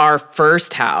bought our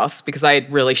first house because I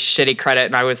had really shitty credit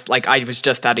and I was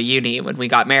just out of uni when we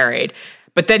got married.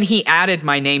 But then he added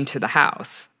my name to the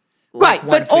house. Right,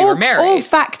 once but we were married. all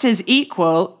factors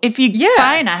equal, if you're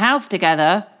buying a house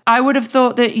together, I would have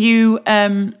thought that you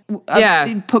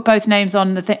put both names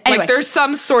on the thing. Anyway, Like there's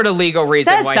some sort of legal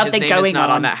reason there's why his something name going is not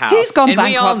on that house. He's gone And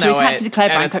we all bankrupt, or he's know had it, to declare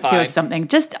and it's bankruptcy or fine. something.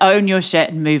 Just own your shit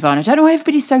and move on. I don't know why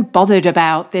everybody's so bothered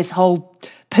about this whole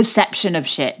perception of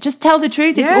shit. Just tell the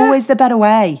truth. It's Yeah. always the better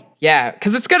way. Yeah,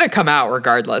 because it's going to come out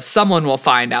regardless. Someone will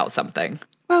find out something.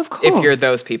 Well, of course. If you're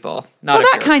those people. Not Well,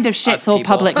 if that you're kind of shit's us all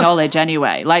people. public knowledge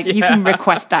anyway. Like, you can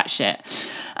request that shit.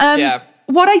 Yeah.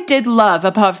 What I did love,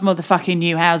 apart from all the fucking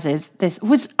new houses,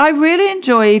 I'm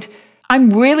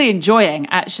really enjoying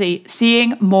actually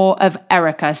seeing more of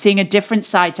Erica, seeing a different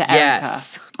side to Erica.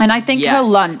 Yes. And I think her Yes.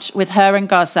 lunch with her and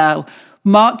Garcelle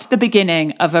marked the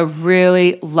beginning of a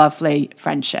really lovely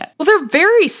friendship. Well, they're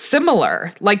very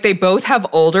similar. Like they both have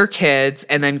older kids,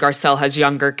 and then Garcelle has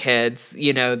younger kids.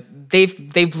 You know,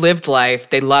 they've lived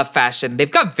life. They love fashion. They've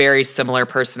got very similar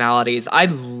personalities. I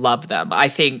love them. I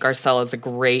think Garcelle is a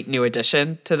great new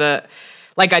addition to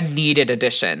a needed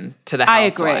addition to the I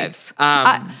agree. Housewives.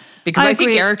 Because I think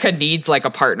agree. Erica needs like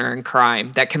a partner in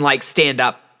crime that can like stand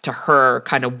up to her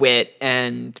kind of wit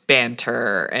and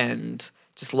banter and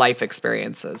just life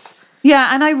experiences.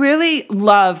 Yeah, and I really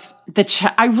love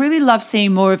I really love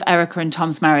seeing more of Erica and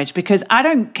Tom's marriage because I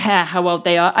don't care how old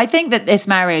they are. I think that this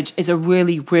marriage is a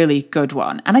really, really good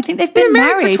one. And I think they've been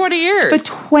married for 20 years.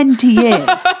 For 20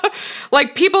 years.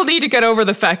 Like, people need to get over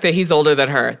the fact that he's older than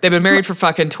her. They've been married for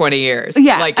fucking 20 years.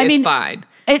 Yeah, like, I it's mean, fine.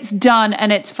 It's done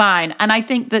and it's fine. And I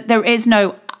think that there is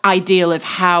no ideal of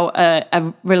how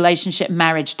a relationship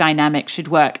marriage dynamic should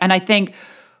work. And I think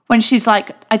when she's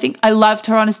like, I think I loved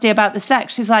her honesty about the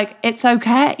sex. She's like, it's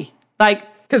okay. Like,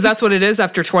 because that's what it is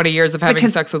after 20 years of having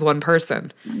sex with one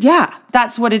person. Yeah,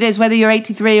 that's what it is, whether you're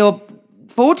 83 or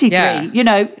 43. Yeah. You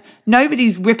know,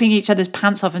 nobody's ripping each other's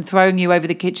pants off and throwing you over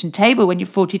the kitchen table when you're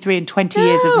 43 and 20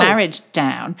 years of marriage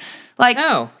down. Like,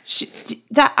 No.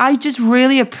 that I just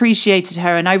really appreciated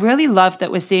her, and I really love that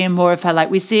we're seeing more of her. Like,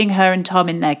 we're seeing her and Tom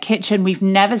in their kitchen. We've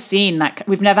never seen that.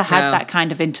 We've never had that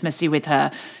kind of intimacy with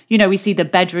her. You know, we see the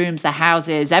bedrooms, the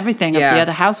houses, everything of the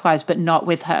other housewives, but not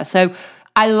with her. So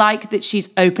I like that she's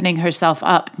opening herself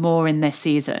up more in this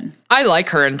season. I like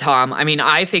her and Tom. I mean,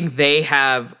 I think they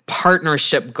have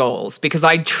partnership goals because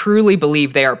I truly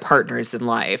believe they are partners in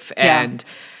life. And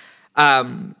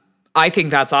I think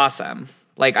that's awesome.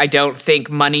 Like, I don't think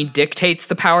money dictates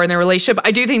the power in their relationship.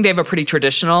 I do think they have a pretty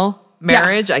traditional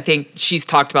marriage. Yeah. I think she's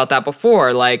talked about that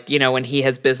before. Like, you know, when he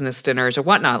has business dinners or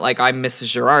whatnot, like, I'm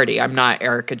Mrs. Girardi. I'm not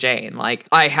Erica Jane. Like,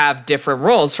 I have different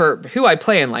roles for who I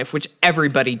play in life, which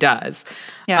everybody does.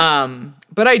 Yeah.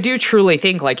 But I do truly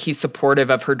think, like, he's supportive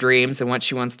of her dreams and what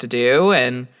she wants to do.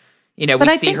 And, you know,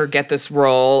 we see her get this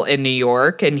role in New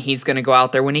York, and he's going to go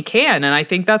out there when he can. And I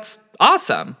think that's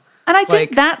awesome. And I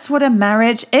think that's what a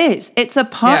marriage is. It's a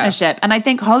partnership. Yeah. And I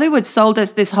think Hollywood sold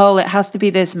us this whole, it has to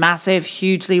be this massive,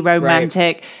 hugely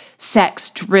romantic,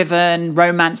 sex-driven,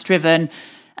 romance-driven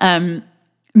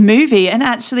movie. And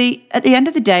actually, at the end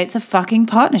of the day, it's a fucking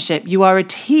partnership. You are a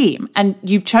team, and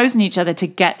you've chosen each other to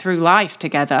get through life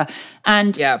together.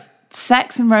 And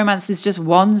sex and romance is just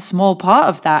one small part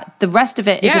of that. The rest of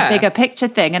it is a bigger picture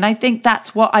thing. And I think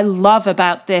that's what I love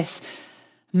about this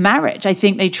marriage. I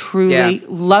think they truly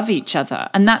love each other.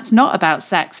 And that's not about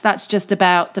sex. That's just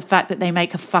about the fact that they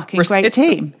make a fucking great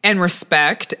team. And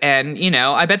respect. And, you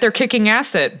know, I bet they're kicking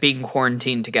ass at being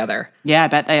quarantined together. Yeah, I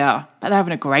bet they are. But they're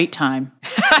having a great time.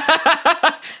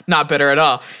 Not bitter at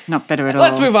all. Not bitter at all.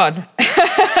 Let's move on.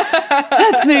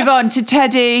 Let's move on to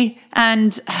Teddi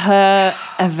and her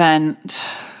event.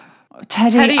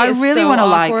 Teddi I really so want to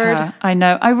like awkward. her. I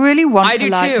know. I really want to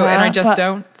like her. I do too, and I just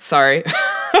don't. Sorry.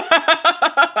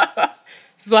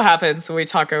 This is what happens when we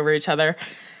talk over each other.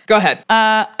 Go ahead.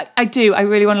 I do. I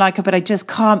really want to like her, but I just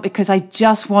can't because I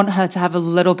just want her to have a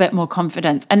little bit more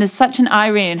confidence. And there's such an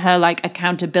irony in her like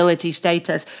accountability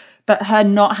status, but her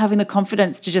not having the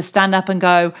confidence to just stand up and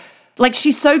go, like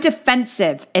she's so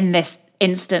defensive in this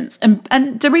instance.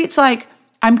 And Dorit's like,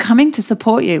 I'm coming to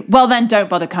support you. Well, then don't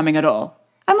bother coming at all.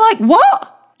 I'm like, what?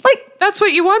 Like, that's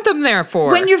what you want them there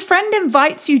for. When your friend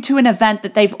invites you to an event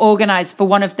that they've organized for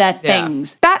one of their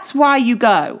things, that's why you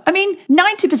go. I mean,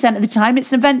 90% of the time,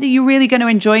 it's an event that you're really going to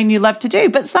enjoy and you love to do.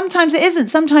 But sometimes it isn't.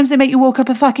 Sometimes they make you walk up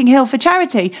a fucking hill for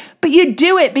charity. But you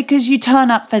do it because you turn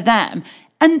up for them.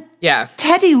 And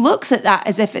Teddi looks at that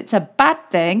as if it's a bad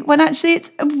thing, when actually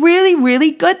it's a really, really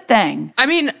good thing. I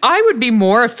mean, I would be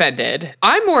more offended.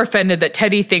 I'm more offended that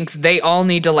Teddi thinks they all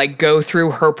need to like go through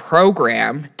her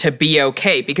program to be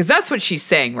okay, because that's what she's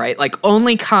saying, right? Like,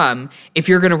 only come if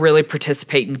you're going to really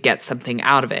participate and get something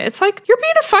out of it. It's like, you're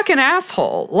being a fucking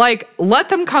asshole. Like, let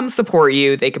them come support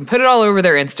you. They can put it all over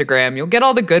their Instagram. You'll get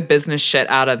all the good business shit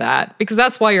out of that, because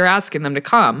that's why you're asking them to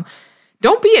come.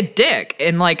 Don't be a dick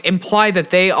and like imply that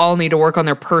they all need to work on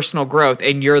their personal growth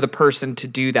and you're the person to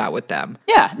do that with them.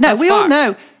 Yeah, no, we all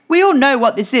know we all know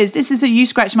what this is. This is a you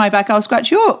scratch my back, I'll scratch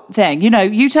your thing. You know,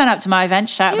 you turn up to my event,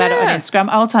 shout about it on Instagram,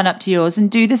 I'll turn up to yours and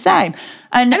do the same.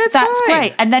 And that's fine.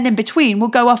 Great. And then in between, we'll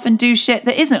go off and do shit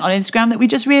that isn't on Instagram that we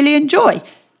just really enjoy.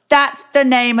 That's the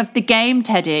name of the game,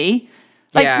 Teddy.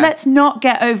 Like, let's not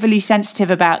get overly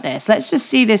sensitive about this. Let's just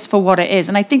see this for what it is.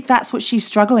 And I think that's what she's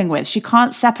struggling with. She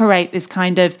can't separate this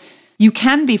kind of, you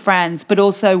can be friends, but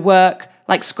also work,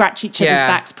 like scratch each other's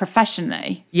backs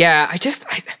professionally. Yeah,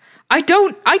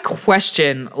 I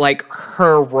question like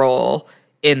her role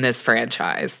in this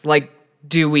franchise. Like,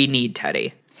 do we need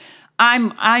Teddy?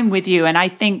 I'm with you, and I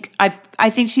think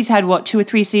she's had 2 or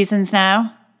 3 seasons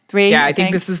now. 3. Yeah, I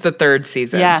think this is the 3rd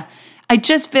season. Yeah, I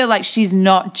just feel like she's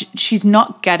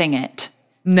not getting it.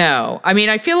 No, I mean,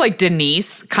 I feel like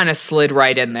Denise kind of slid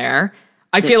right in there.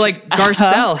 I feel like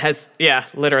Garcelle has,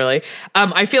 literally.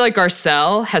 I feel like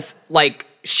Garcelle has like.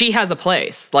 She has a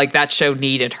place. Like, that show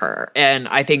needed her. And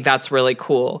I think that's really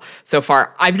cool so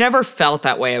far. I've never felt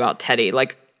that way about Teddy.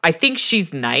 Like, I think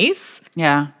she's nice.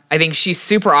 Yeah. I think she's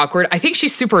super awkward. I think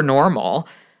she's super normal,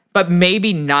 but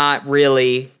maybe not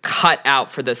really cut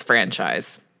out for this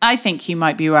franchise. I think you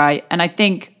might be right. And I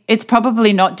think it's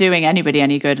probably not doing anybody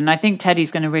any good. And I think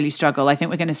Teddy's going to really struggle. I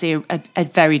think we're going to see a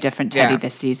very different Teddy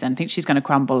this season. I think she's going to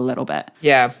crumble a little bit.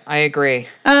 Yeah, I agree.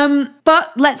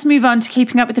 But let's move on to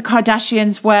Keeping Up with the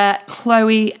Kardashians, where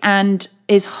Khloe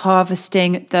is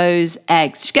harvesting those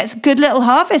eggs. She gets a good little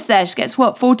harvest there. She gets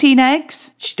 14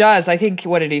 eggs? She does. I think,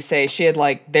 what did he say? She had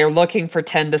they're looking for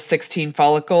 10 to 16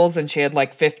 follicles, and she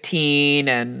had 15,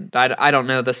 and I don't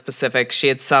know the specifics. She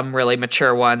had some really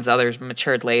mature ones, others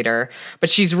matured later. But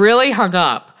she's really hung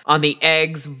up on the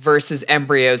eggs versus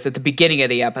embryos at the beginning of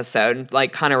the episode,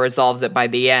 and kind of resolves it by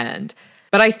the end.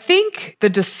 But I think the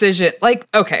decision,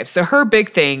 okay, so her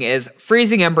big thing is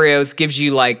freezing embryos gives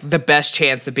you the best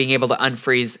chance of being able to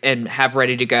unfreeze and have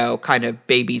ready to go kind of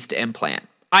babies to implant.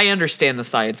 I understand the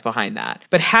science behind that.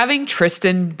 But having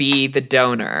Tristan be the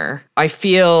donor, I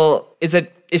feel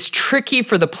is tricky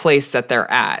for the place that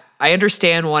they're at. I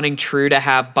understand wanting True to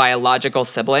have biological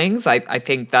siblings. I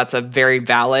think that's a very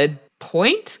valid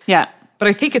point. Yeah. But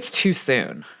I think it's too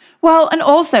soon. Well, and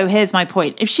also, here's my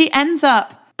point. If she ends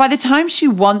up, by the time she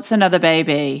wants another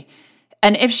baby,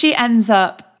 and if she ends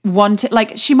up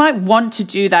she might want to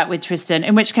do that with Tristan,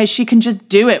 in which case she can just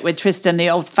do it with Tristan the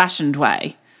old-fashioned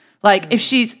way. If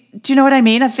she's, do you know what I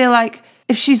mean? I feel like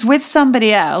if she's with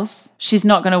somebody else, she's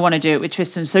not going to want to do it with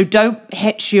Tristan. So don't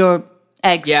hitch your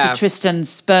eggs to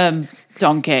Tristan's sperm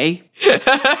donkey.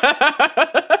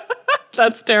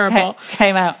 That's terrible.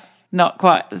 Came out. Not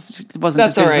quite. It wasn't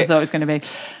as good as I thought it was going to be.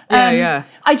 Yeah.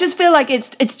 I just feel like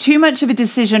it's too much of a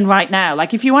decision right now.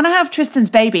 If you want to have Tristan's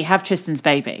baby, have Tristan's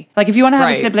baby. If you want to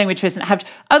have a sibling with Tristan,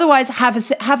 otherwise have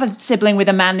a sibling with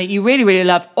a man that you really, really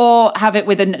love, or have it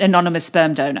with an anonymous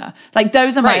sperm donor.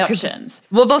 Those are my options.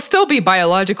 Well, they'll still be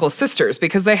biological sisters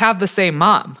because they have the same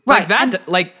mom. Right.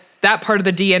 That part of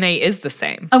the DNA is the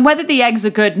same. And whether the eggs are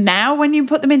good now when you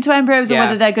put them into embryos or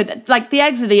whether they're good, the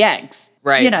eggs are the eggs.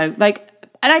 Right.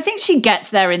 And I think she gets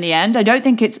there in the end. I don't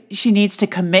think she needs to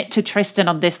commit to Tristan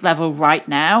on this level right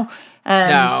now.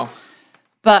 No.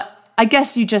 But I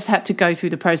guess you just have to go through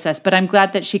the process. But I'm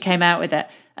glad that she came out with it.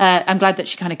 I'm glad that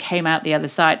she kind of came out the other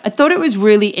side. I thought it was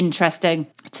really interesting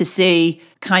to see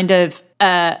kind of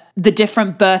the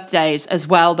different birthdays as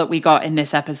well that we got in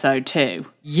this episode too.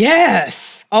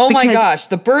 Yes. Oh my gosh.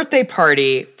 The birthday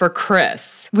party for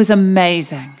Chris was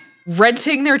amazing.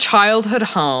 Renting their childhood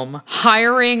home,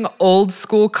 hiring old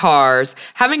school cars,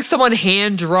 having someone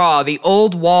hand draw the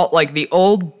old the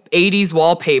old 80s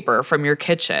wallpaper from your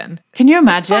kitchen. Can you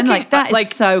imagine? That is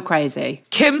so crazy.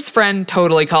 Kim's friend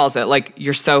totally calls it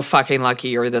you're so fucking lucky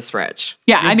you're this rich.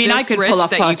 Yeah, you're I could pull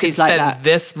off parties like that. You can spend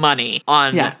this money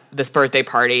on this birthday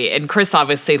party. And Chris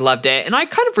obviously loved it. And I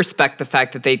kind of respect the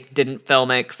fact that they didn't film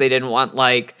it because they didn't want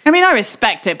I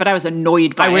respect it, but I was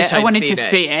annoyed by it. I wanted to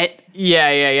see it.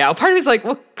 Yeah. Well, part of me's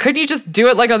well, couldn't you just do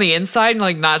it on the inside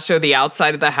and not show the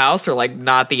outside of the house or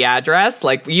not the address?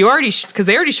 You already, because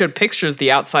they already showed pictures of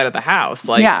the outside of the house.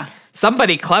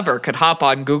 Somebody clever could hop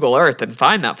on Google Earth and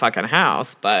find that fucking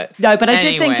house. But no, but I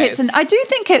do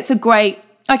think it's a great,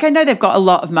 I know they've got a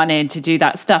lot of money to do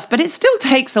that stuff, but it still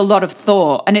takes a lot of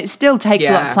thought and it still takes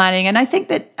a lot of planning. And I think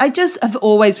that I just have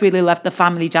always really loved the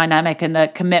family dynamic and the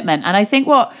commitment. And I think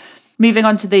moving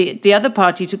on to the other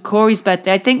party, to Corey's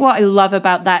birthday, I think what I love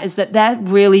about that is that they're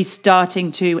really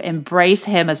starting to embrace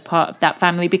him as part of that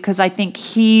family, because I think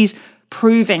he's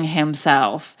proving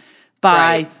himself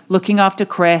by looking after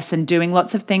Chris and doing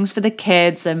lots of things for the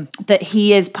kids, and that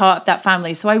he is part of that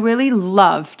family. So I really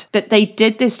loved that they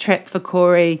did this trip for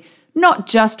Corey not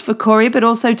just for Corey, but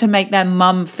also to make their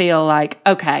mum feel like,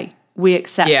 okay, we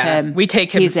accept him. We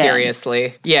take him He's in.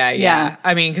 seriously. Yeah.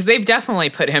 I mean, because they've definitely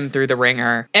put him through the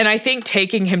ringer. And I think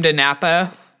taking him to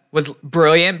Napa was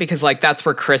brilliant because, like, that's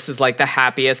where Chris is, like, the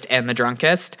happiest and the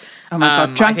drunkest. Oh my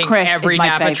God, drunk I think Chris every is my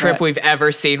Napa favorite. trip we've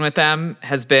ever seen with them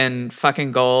has been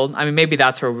fucking gold. I mean, maybe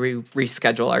that's where we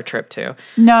reschedule our trip to.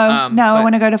 No, I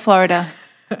want to go to Florida.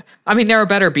 I mean, there are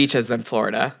better beaches than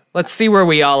Florida. Let's see where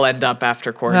we all end up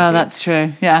after quarantine. Oh, that's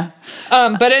true. Yeah.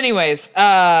 But anyways,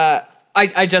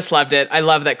 I just loved it. I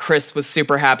love that Chris was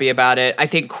super happy about it. I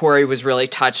think Corey was really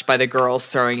touched by the girls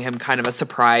throwing him kind of a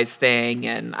surprise thing.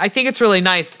 And I think it's really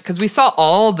nice because we saw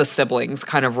all the siblings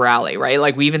kind of rally, right?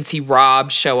 Like we even see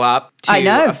Rob show up to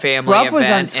a family Rob event. was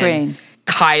on screen. And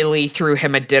Kylie threw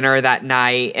him a dinner that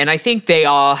night. And I think they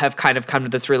all have kind of come to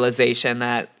this realization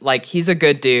that, like, he's a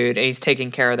good dude and he's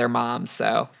taking care of their mom.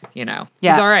 So, he's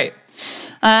all right.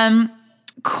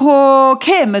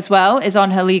 Kim as well is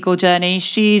on her legal journey.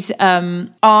 She's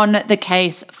on the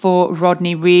case for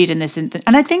Rodney Reed in this instance.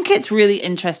 And I think it's really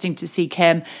interesting to see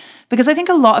Kim because I think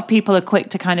a lot of people are quick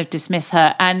to kind of dismiss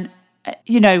her. And,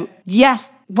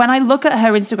 yes, when I look at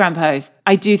her Instagram post,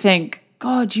 I do think,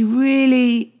 God, you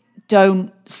really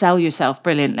don't sell yourself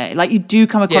brilliantly. Like, you do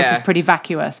come across as pretty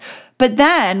vacuous. But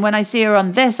then when I see her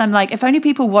on this, I'm like, if only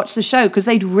people watch the show, because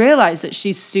they'd realize that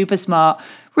she's super smart,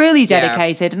 really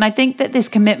dedicated. And I think that this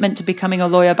commitment to becoming a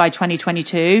lawyer by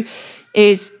 2022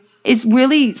 is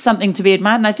really something to be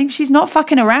admired. And I think she's not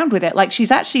fucking around with it. Like,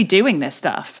 she's actually doing this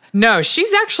stuff. No,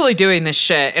 she's actually doing this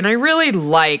shit. And I really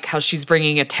like how she's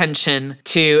bringing attention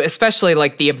to, especially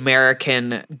like the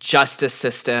American justice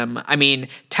system. I mean,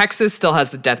 Texas still has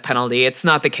the death penalty. It's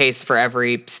not the case for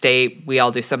every state. We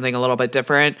all do something a little bit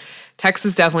different.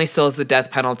 Texas definitely still has the death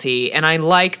penalty. And I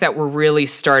like that we're really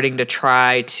starting to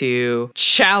try to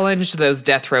challenge those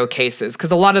death row cases because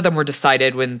a lot of them were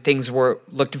decided when things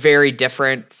looked very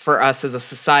different for us as a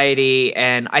society.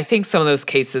 And I think some of those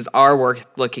cases are worth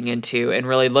looking into and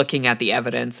really looking at the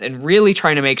evidence and really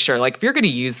trying to make sure, like, if you're going to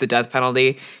use the death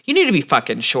penalty, you need to be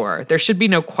fucking sure. There should be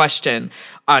no question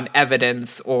on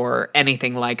evidence or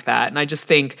anything like that. And I just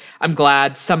think I'm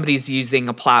glad somebody's using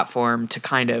a platform to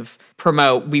kind of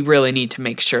promote, we really need to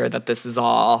make sure that this is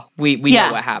all, we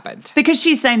know what happened. Because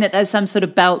she's saying that there's some sort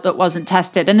of belt that wasn't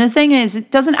tested. And the thing is, it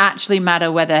doesn't actually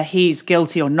matter whether he's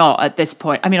guilty or not at this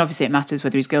point. I mean, obviously it matters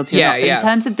whether he's guilty or not. But in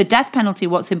terms of the death penalty,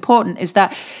 what's important is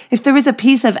that if there is a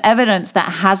piece of evidence that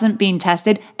hasn't been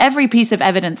tested, every piece of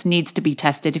evidence needs to be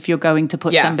tested if you're going to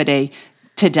put somebody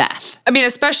to death. I mean,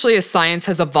 especially as science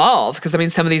has evolved, because I mean,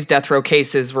 some of these death row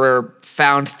cases were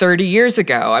found 30 years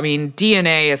ago. I mean,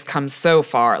 DNA has come so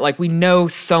far. Like, we know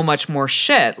so much more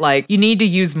shit. Like, you need to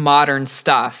use modern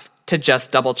stuff to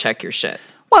just double check your shit.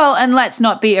 Well, and let's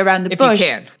not beat around the bush. If you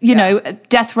can. You know,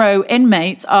 death row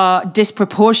inmates are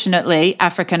disproportionately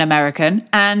African American,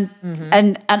 and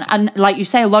like you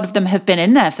say, a lot of them have been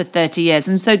in there for 30 years,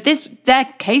 and so their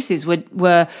cases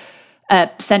were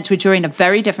sent to a jury in a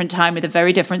very different time with a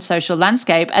very different social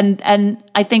landscape, and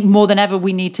I think more than ever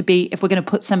we need to be, if we're going to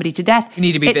put somebody to death, you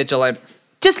need to be vigilant.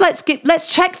 Just let's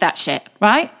check that shit,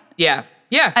 right? Yeah.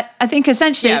 I think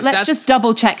essentially, let's just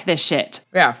double check this shit.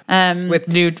 Yeah.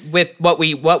 With what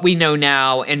we know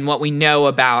now and what we know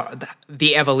about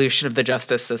the evolution of the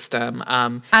justice system,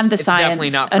 and the it's science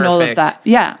definitely not and perfect. all of that.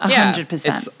 Yeah,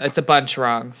 100%. It's a bunch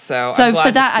wrong. So I'm glad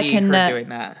for that, to see I can her doing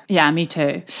that. Yeah, me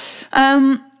too.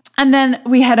 And then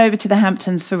we head over to the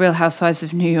Hamptons for Real Housewives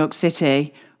of New York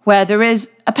City, where there is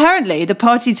apparently the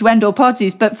party to end all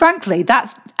parties. But frankly,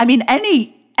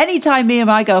 any time me and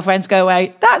my girlfriends go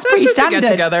away, that's pretty just standard. A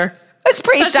get together. It's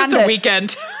pretty that's standard. Just a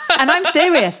weekend. And I'm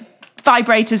serious.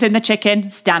 Vibrators in the chicken,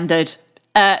 standard.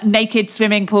 Naked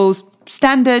swimming pools,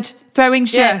 standard. Throwing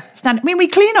shit, standard. I mean, we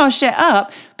clean our shit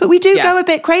up, but we do go a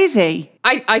bit crazy.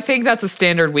 I think that's a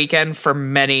standard weekend for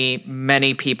many,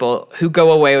 many people who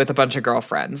go away with a bunch of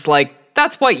girlfriends. Like,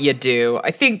 that's what you do.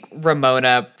 I think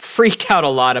Ramona freaked out a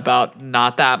lot about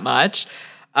not that much.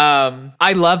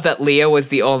 I love that Leah was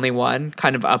the only one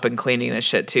kind of up and cleaning this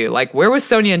shit too. Like, where was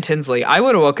Sonia and Tinsley? I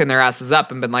would have woken their asses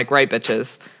up and been like, right,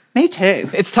 bitches. Me too.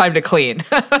 It's time to clean.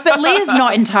 But Leah's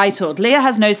not entitled. Leah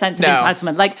has no sense of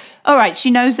entitlement. Like, all right,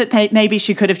 she knows that maybe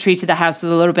she could have treated the house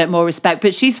with a little bit more respect,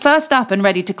 but she's first up and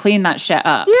ready to clean that shit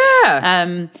up.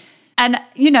 Yeah. And,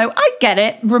 I get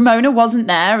it. Ramona wasn't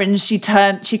there and she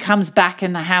comes back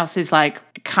and the house is like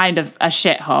kind of a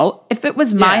shithole. If it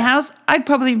was my house, I'd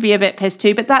probably be a bit pissed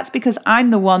too, but that's because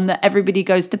I'm the one that everybody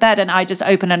goes to bed and I just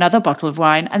open another bottle of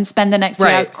wine and spend the next 2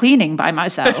 hours cleaning by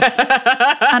myself.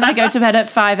 And I go to bed at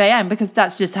 5 a.m. because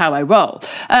that's just how I roll.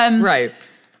 Right.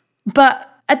 But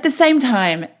at the same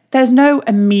time, there's no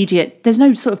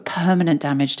sort of permanent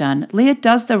damage done. Leah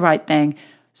does the right thing.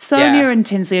 Sonia and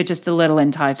Tinsley are just a little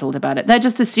entitled about it. They're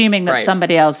just assuming that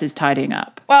somebody else is tidying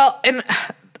up. Well, and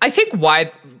I think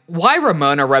why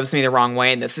Ramona rubs me the wrong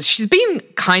way in this is she's being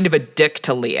kind of a dick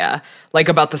to Leah, like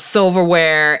about the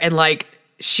silverware, and like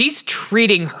she's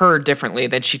treating her differently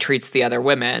than she treats the other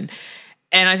women.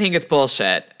 And I think it's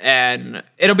bullshit. And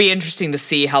it'll be interesting to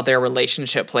see how their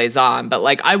relationship plays on. But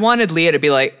like, I wanted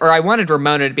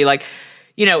Ramona to be like,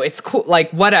 you know, it's cool, like,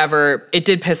 whatever. It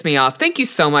did piss me off. Thank you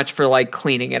so much for, like,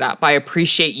 cleaning it up. I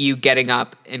appreciate you getting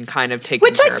up and kind of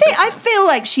taking care of it. I feel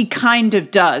like she kind of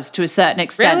does to a certain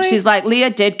extent. Really? She's like,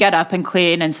 Leah did get up and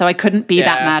clean, and so I couldn't be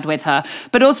that mad with her.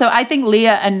 But also, I think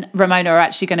Leah and Ramona are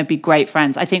actually going to be great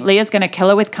friends. I think Leah's going to kill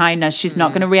her with kindness. She's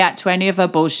not going to react to any of her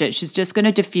bullshit. She's just going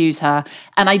to diffuse her.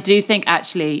 And I do think,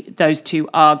 actually, those two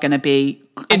are going to be...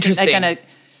 Interesting.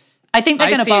 I think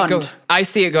they're going to bond. I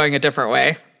see it going a different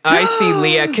way. I see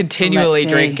Leah continually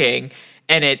drinking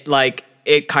and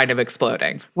it kind of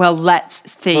exploding. Well,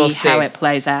 let's see how it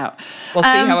plays out. We'll see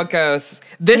how it goes.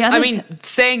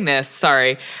 Saying this,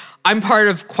 sorry, I'm part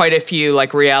of quite a few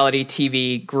like reality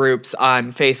TV groups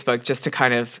on Facebook just to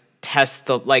kind of test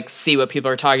see what people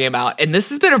are talking about. And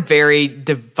this has been a very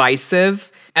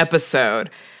divisive episode.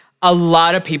 A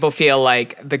lot of people feel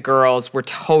like the girls were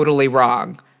totally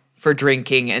wrong for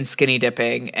drinking and skinny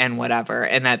dipping and whatever,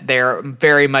 and that they're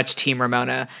very much Team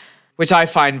Ramona, which I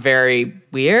find very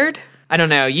weird. I don't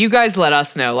know. You guys let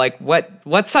us know, like,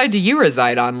 what side do you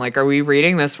reside on? Like, are we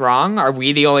reading this wrong? Are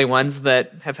we the only ones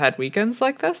that have had weekends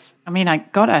like this? I mean, I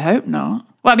hope not.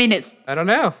 Well, I mean, I don't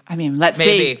know. I mean, let's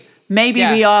see. Maybe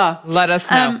we are. Let us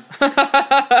know.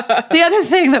 The other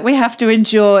thing that we have to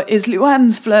endure is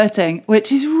Luann's flirting,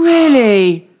 which is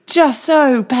really just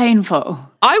so painful.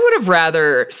 I would have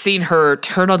rather seen her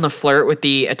turn on the flirt with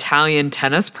the Italian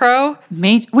tennis pro.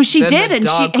 Well, she did,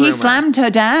 and he slammed her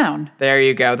down. There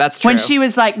you go. That's true. When she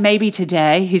was like, maybe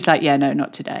today, he's like, yeah, no,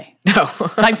 not today. No.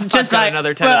 Like, just like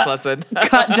another tennis lesson.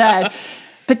 Cut dead.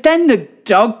 But then the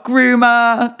dog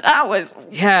groomer, that was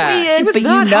weird. Was but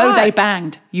not hot. They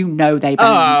banged. They banged.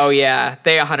 Oh, yeah.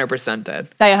 They 100% did.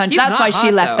 That's why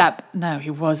she left that. No, he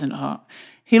wasn't hot.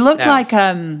 He looked like...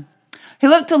 He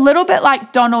looked a little bit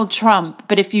like Donald Trump,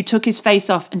 but if you took his face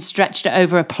off and stretched it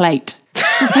over a plate.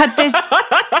 Just had this, do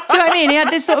you know what I mean? He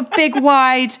had this sort of big,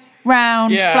 wide,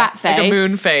 round, flat face. Like a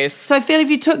moon face. So I feel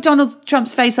if you took Donald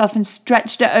Trump's face off and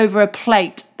stretched it over a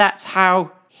plate, that's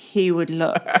how he would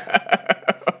look.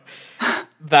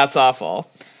 That's awful.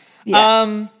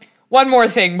 Yeah. One more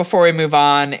thing before we move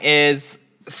on is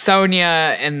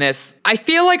Sonia and this. I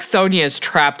feel like Sonia is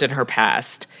trapped in her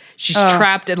past. She's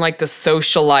trapped in like the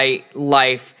socialite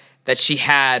life that she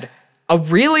had a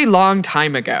really long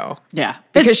time ago. Yeah.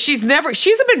 Because she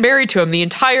hasn't been married to him the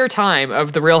entire time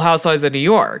of the Real Housewives of New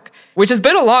York, which has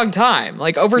been a long time,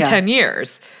 like over 10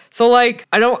 years. So like,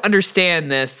 I don't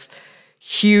understand this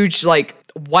huge like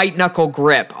white knuckle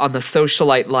grip on the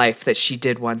socialite life that she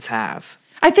did once have.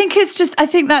 I think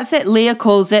that's it. Leah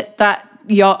calls it that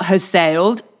yacht has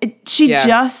sailed. She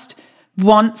just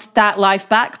wants that life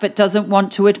back, but doesn't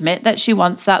want to admit that she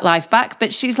wants that life back.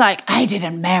 But she's like, I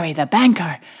didn't marry the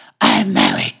banker. I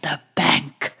married the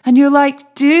bank. And you're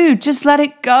like, dude, just let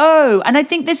it go. And I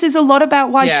think this is a lot about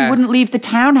why she wouldn't leave the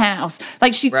townhouse.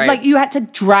 Like like you had to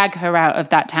drag her out of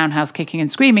that townhouse kicking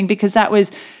and screaming because that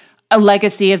was a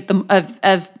legacy of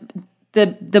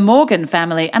the Morgan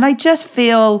family. And I just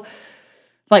feel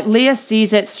like Leah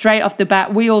sees it straight off the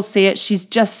bat. We all see it. She's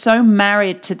just so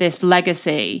married to this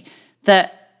legacy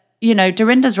that, you know,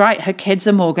 Dorinda's right. Her kids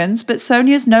are Morgans, but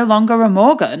Sonia's no longer a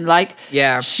Morgan. Like,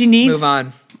 she needs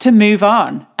to move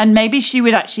on. And maybe she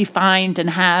would actually find and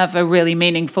have a really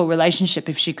meaningful relationship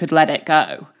if she could let it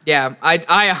go. Yeah, I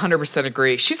 100%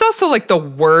 agree. She's also like the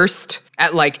worst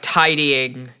at like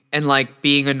tidying and like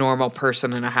being a normal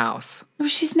person in a house. Well,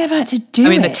 she's never had to do it. I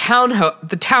mean,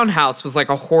 the townhouse was like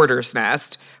a hoarder's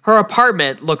nest. Her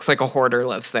apartment looks like a hoarder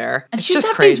lives there. And it's she used just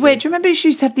to have crazy. these weird, do you remember she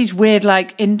used to have these weird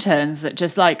like interns that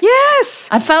just like... Yes!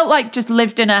 I felt like just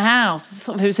lived in a house.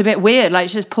 It was a bit weird. Like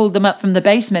she just pulled them up from the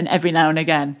basement every now and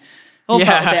again. All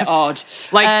felt a bit odd.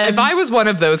 Like if I was one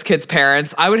of those kids'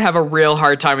 parents, I would have a real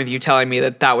hard time with you telling me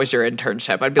that was your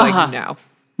internship. I'd be like, no.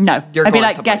 No. I'd be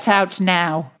like, someplace get out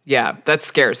now. Yeah, that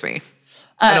scares me.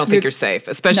 I don't think you're safe,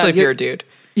 especially if you're a dude.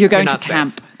 You're going to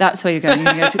camp. Safe. That's where you're going.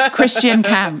 You're going to Christian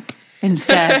camp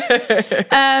instead.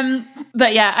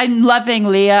 But yeah, I'm loving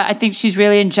Leah. I think she's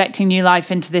really injecting new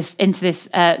life into this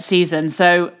season.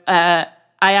 So I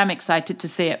am excited to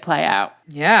see it play out.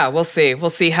 Yeah, we'll see. We'll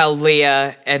see how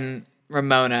Leah and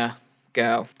Ramona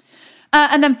go.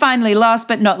 And then finally, last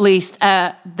but not least,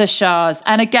 the Shahs.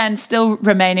 And again, still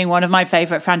remaining one of my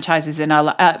favorite franchises in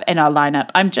our lineup.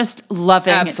 I'm just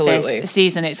loving this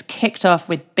season. It's kicked off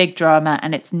with big drama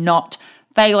and it's not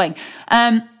failing.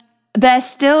 They're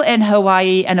still in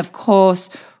Hawaii. And of course,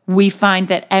 we find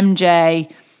that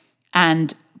MJ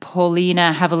and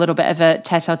Paulina have a little bit of a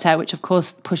tete-a-tete, which of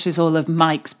course pushes all of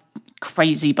Mike's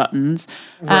crazy buttons.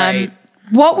 Right.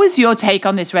 What was your take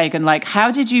on this, Reagan? Like,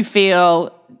 how did you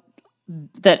feel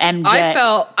that MJ...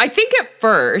 I think at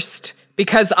first,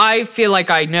 because I feel like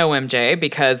I know MJ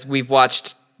because we've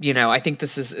watched, I think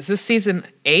is this season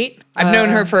 8? I've known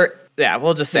her for,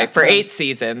 we'll just say for 8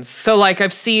 seasons. So like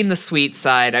I've seen the sweet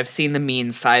side, I've seen the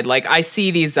mean side. Like I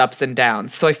see these ups and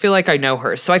downs. So I feel like I know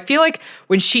her. So I feel like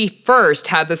when she first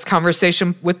had this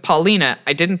conversation with Paulina,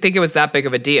 I didn't think it was that big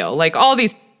of a deal. Like all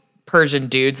these Persian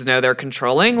dudes know they're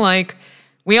controlling. Like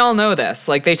we all know this.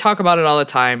 Like they talk about it all the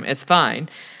time. It's fine.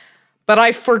 But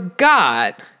I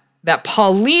forgot that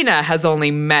Paulina has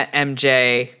only met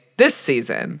MJ this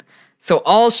season. So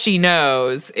all she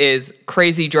knows is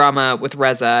crazy drama with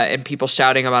Reza and people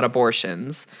shouting about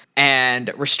abortions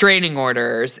and restraining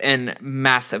orders and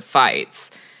massive fights.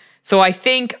 So I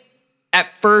think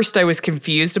at first I was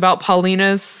confused about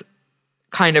Paulina's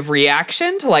kind of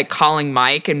reaction to like calling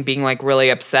Mike and being like really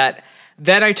upset.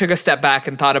 Then I took a step back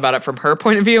and thought about it from her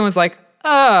point of view and was like,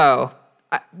 oh,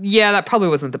 yeah, that probably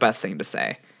wasn't the best thing to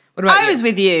say. What about you? I was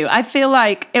with you. I feel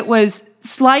like it was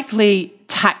slightly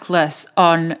tactless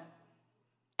on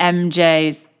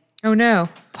MJ's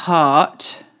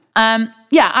part.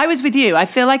 I was with you. I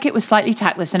feel like it was slightly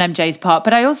tactless on MJ's part,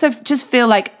 but I also just feel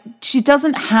like she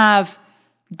doesn't have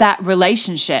that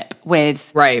relationship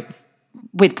with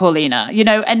Paulina,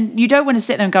 and you don't want to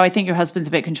sit there and go, I think your husband's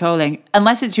a bit controlling,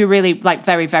 unless it's your really like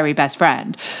very, very best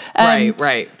friend.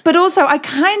 Right. But also I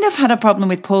kind of had a problem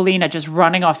with Paulina just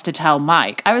running off to tell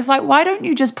Mike. I was like, why don't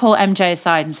you just pull MJ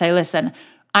aside and say, listen,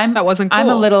 that wasn't cool.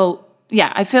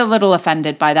 I feel a little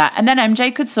offended by that. And then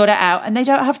MJ could sort it out and they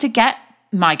don't have to get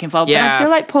Mike involved. Yeah. But I feel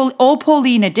like all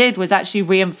Paulina did was actually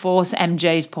reinforce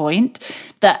MJ's point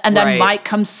and then Mike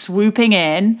comes swooping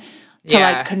in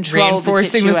to control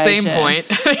reinforcing the situation. The same point.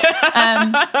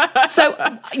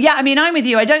 I'm with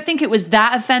you. I don't think it was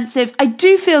that offensive. I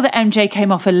do feel that MJ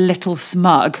came off a little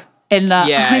smug in the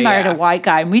I married a white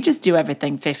guy and we just do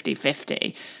everything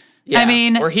 50-50.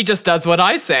 Yeah. Or he just does what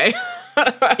I say.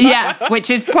 Which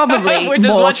is probably which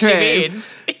more is what true. she means.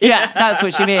 Yeah, that's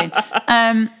what she means.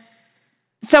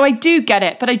 So I do get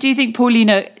it, but I do think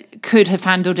Paulina could have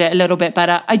handled it a little bit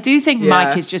better. I do think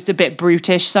Mike is just a bit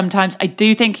brutish sometimes. I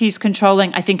do think he's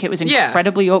controlling. I think it was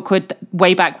incredibly awkward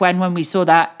way back when we saw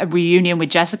that reunion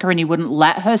with Jessica and he wouldn't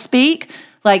let her speak.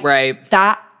 Like,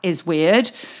 that is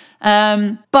weird.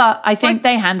 But I think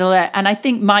they handle it, and I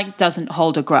think Mike doesn't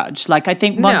hold a grudge. Like, I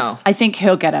think I think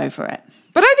he'll get over it.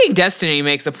 But I think Destiny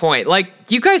makes a point. Like,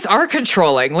 you guys are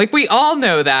controlling. Like, we all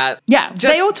know that. Yeah,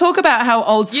 they all talk about how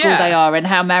old school they are and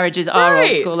how marriages are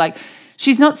old school. Like,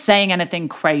 she's not saying anything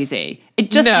crazy.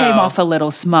 It just came off a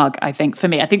little smug, I think, for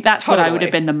me. I think that's what I would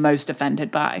have been the most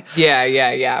offended by.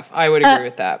 Yeah. I would agree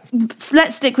with that. So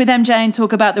let's stick with MJ and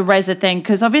talk about the Reza thing,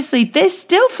 because obviously this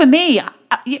still, for me,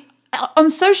 on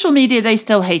social media, they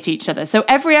still hate each other. So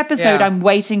every episode, I'm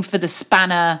waiting for the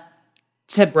spanner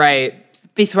to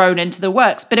be thrown into the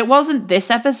works. But it wasn't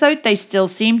this episode. They still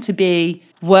seem to be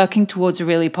working towards a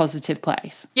really positive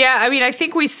place. Yeah, I mean, I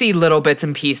think we see little bits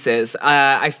and pieces.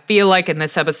 I feel like in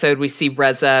this episode, we see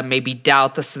Reza maybe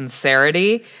doubt the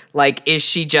sincerity. Like, is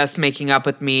she just making up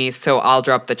with me so I'll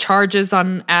drop the charges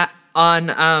on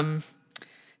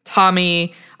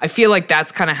Tommy? I feel like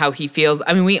that's kind of how he feels.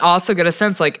 I mean, we also get a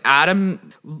sense like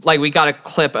Adam, like we got a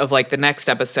clip of like the next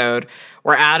episode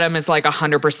where Adam is like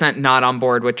 100% not on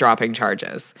board with dropping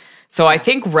charges. So I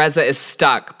think Reza is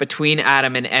stuck between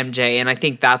Adam and MJ, and I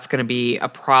think that's going to be a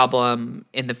problem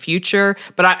in the future.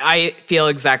 But I feel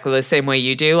exactly the same way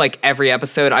you do. Like every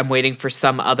episode, I'm waiting for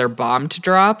some other bomb to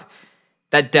drop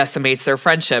that decimates their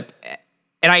friendship.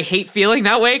 And I hate feeling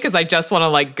that way because I just want to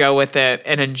like go with it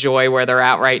and enjoy where they're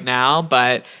at right now.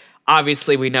 But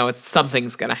obviously we know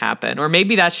something's going to happen. Or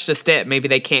maybe that's just it. Maybe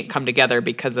they can't come together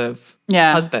because of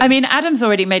husbands. I mean, Adam's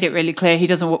already made it really clear he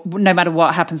doesn't, no matter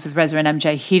what happens with Reza and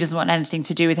MJ, he doesn't want anything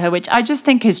to do with her, which I just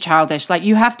think is childish. Like,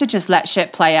 you have to just let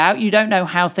shit play out. You don't know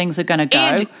how things are going to go.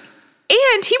 And he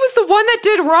was the one that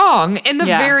did wrong in the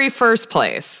very first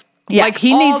place. Yeah, like,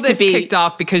 he needs to be kicked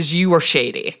off because you were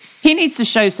shady. He needs to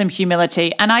show some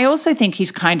humility. And I also think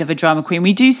he's kind of a drama queen.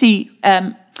 We do see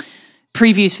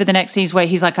previews for the next scenes where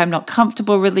he's like, I'm not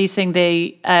comfortable releasing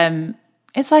the...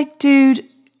 it's like, dude,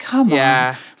 come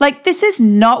on. Like, this is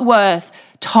not worth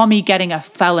Tommy getting a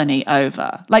felony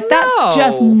over. Like, that's No.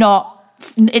 just not,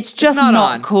 it's just not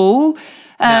not on. cool.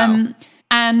 No.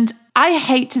 And I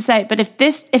hate to say it, but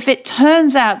if it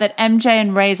turns out that MJ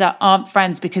and Razor aren't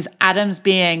friends because Adam's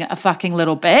being a fucking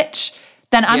little bitch,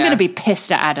 then I'm Yeah. going to be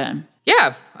pissed at Adam.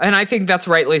 Yeah, and I think that's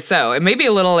rightly so. And maybe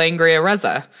a little angry at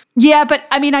Reza. Yeah, but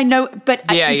I mean, I know, but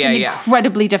Yeah, it's yeah, an yeah.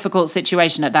 incredibly difficult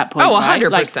situation at that point. Oh, right?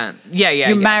 100%. Yeah.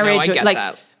 You're married. No, I get like,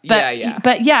 that. But,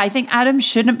 But yeah, I think Adam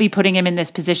shouldn't be putting him in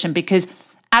this position because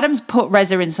Adam's put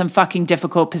Reza in some fucking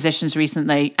difficult positions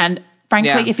recently. And frankly,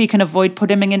 Yeah. if he can avoid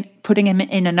putting him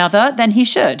in another, then he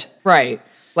should. Right.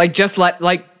 Like, just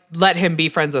let him be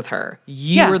friends with her.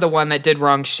 You Yeah. were the one that did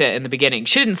wrong shit in the beginning.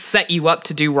 She didn't set you up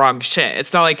to do wrong shit.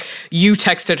 It's not like you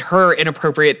texted her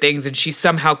inappropriate things and she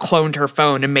somehow cloned her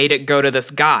phone and made it go to this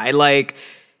guy. Like,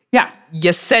 Yeah.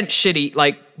 you sent shitty,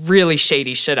 like, really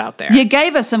shady shit out there. You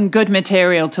gave us some good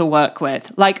material to work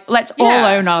with. Like, let's all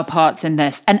Yeah. own our parts in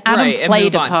this. And Adam Right, and played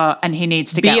move a on. part and he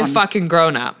needs to Be get a on. fucking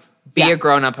grown-up. Be Yeah. a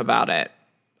grown-up about it.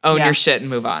 Own Yeah. your shit and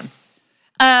move on.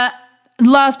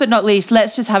 Last but not least,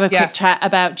 let's just have a Yeah. quick chat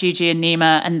about Gigi and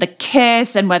Nima and the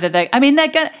kiss and whether they're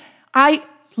gonna, I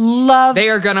love, They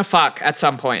are gonna fuck at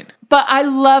some point. but I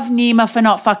love Nima for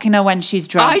not fucking her when she's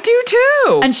drunk. I do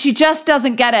too. And she just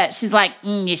doesn't get it. She's like,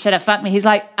 you should have fucked me. He's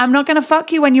like, I'm not going to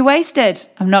fuck you when you're wasted.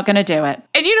 I'm not going to do it.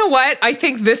 And you know what? I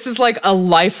think this is like a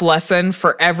life lesson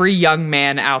for every young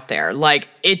man out there. Like,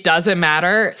 it doesn't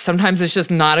matter. Sometimes it's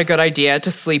just not a good idea to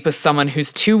sleep with someone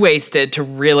who's too wasted to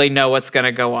really know what's going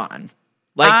to go on.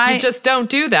 Like, you just don't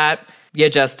do that. You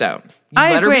just don't. You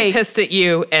I let her agree. be pissed at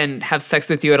you and have sex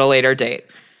with you at a later date.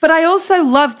 But I also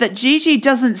love that Gigi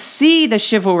doesn't see the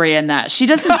chivalry in that. She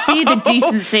doesn't see the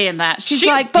decency in that. She's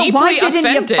like, but why deeply didn't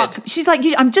offended. you fuck me? She's like,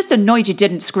 I'm just annoyed you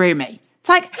didn't screw me. It's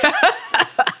like,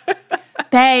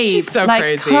 babe, She's so like,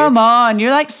 crazy. come on.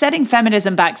 You're like setting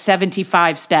feminism back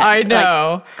 75 steps. I Like,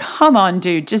 know. come on,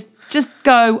 dude. Just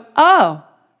go, oh,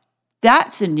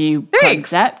 that's a new Thanks.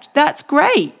 concept. That's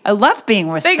great. I love being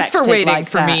respected. Thanks for waiting like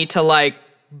for that. me to like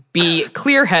be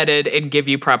clear-headed and give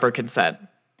you proper consent.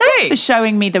 Thanks for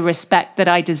showing me the respect that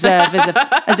I deserve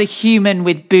as a human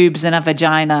with boobs and a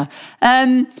vagina.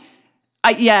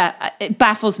 It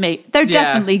baffles me. They're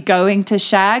definitely going to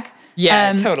shag.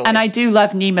 Yeah, totally. And I do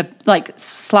love Nima, like,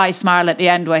 sly smile at the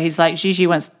end where he's like, Gigi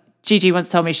once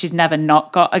told me she's never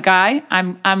not got a guy.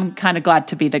 I'm kind of glad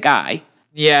to be the guy.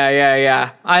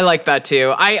 Yeah. I like that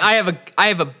too. I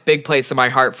have a big place in my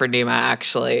heart for Nima,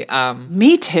 actually.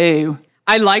 Me too.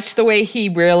 I liked the way he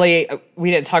really,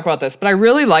 we didn't talk about this, but I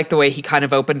really liked the way he kind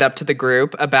of opened up to the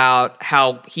group about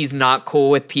how he's not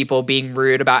cool with people being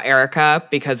rude about Erica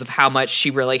because of how much she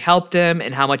really helped him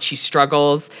and how much he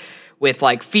struggles with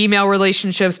like female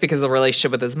relationships because of the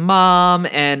relationship with his mom.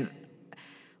 And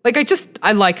like,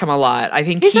 I like him a lot. I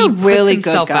think He's he a really puts good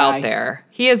himself guy. out there.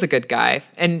 He is a good guy.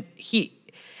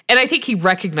 And I think he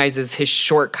recognizes his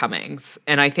shortcomings.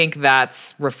 And I think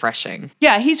that's refreshing.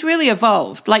 Yeah, he's really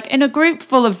evolved. Like, in a group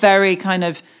full of very kind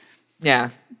of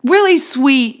Yeah. really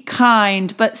sweet,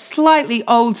 kind, but slightly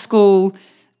old school,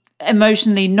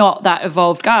 emotionally not that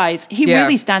evolved guys, he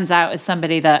really stands out as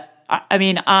somebody that,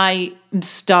 I am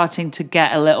starting to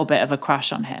get a little bit of a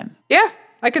crush on him. Yeah,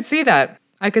 I could see that.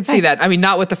 I mean,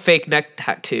 not with the fake neck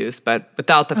tattoos, but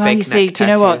without the fake neck tattoos. Do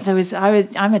you know what?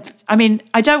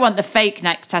 I don't want the fake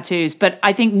neck tattoos, but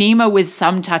I think Nima with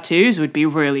some tattoos would be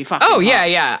really fucking Oh, hot.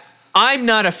 yeah. I'm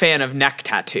not a fan of neck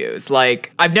tattoos.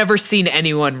 Like, I've never seen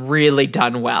anyone really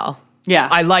done well. Yeah.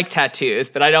 I like tattoos,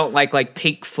 but I don't like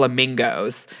pink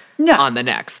flamingos on the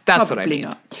necks. That's what I mean.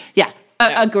 Not. Yeah,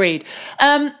 agreed.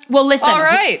 Well, listen. All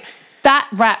right. That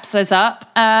wraps us up.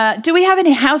 Do we have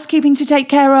any housekeeping to take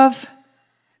care of?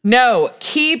 No,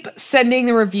 keep sending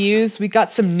the reviews. We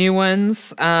got some new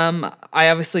ones. I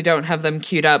obviously don't have them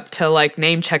queued up to like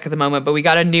name check at the moment, but we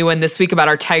got a new one this week about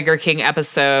our Tiger King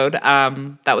episode.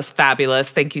 That was fabulous.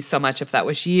 Thank you so much if that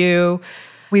was you.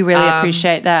 We really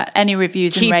appreciate that. Any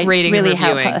reviews and Keep rates rating really and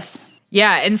help reviewing. us.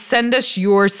 Yeah, and send us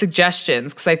your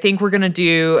suggestions because I think we're going to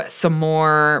do some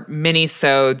more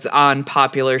mini-sodes on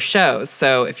popular shows.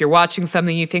 So if you're watching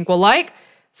something you think we'll like,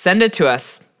 send it to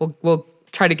us. We'll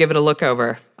try to give it a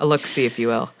look-see, if you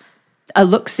will. A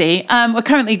look-see. We're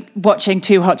currently watching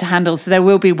Too Hot to Handle, so there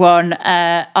will be one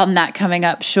on that coming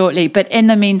up shortly. But in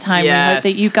the meantime, we hope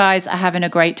that you guys are having a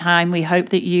great time. We hope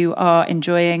that you are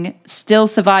still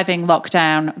surviving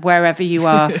lockdown wherever you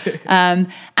are. And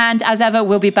as ever,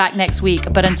 we'll be back next week.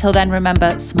 But until then,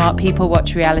 remember, smart people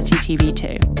watch reality TV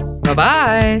too.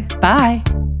 Bye-bye. Bye.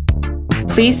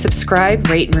 Please subscribe,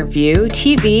 rate, and review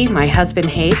TV My Husband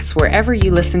Hates wherever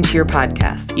you listen to your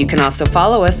podcast. You can also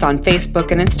follow us on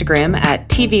Facebook and Instagram at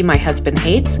TV My Husband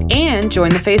Hates and join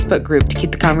the Facebook group to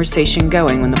keep the conversation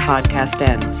going when the podcast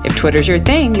ends. If Twitter's your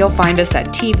thing, you'll find us at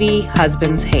TV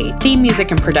Husbands Hate. Theme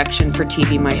music and production for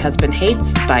TV My Husband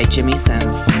Hates is by Jimmy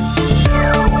Sims.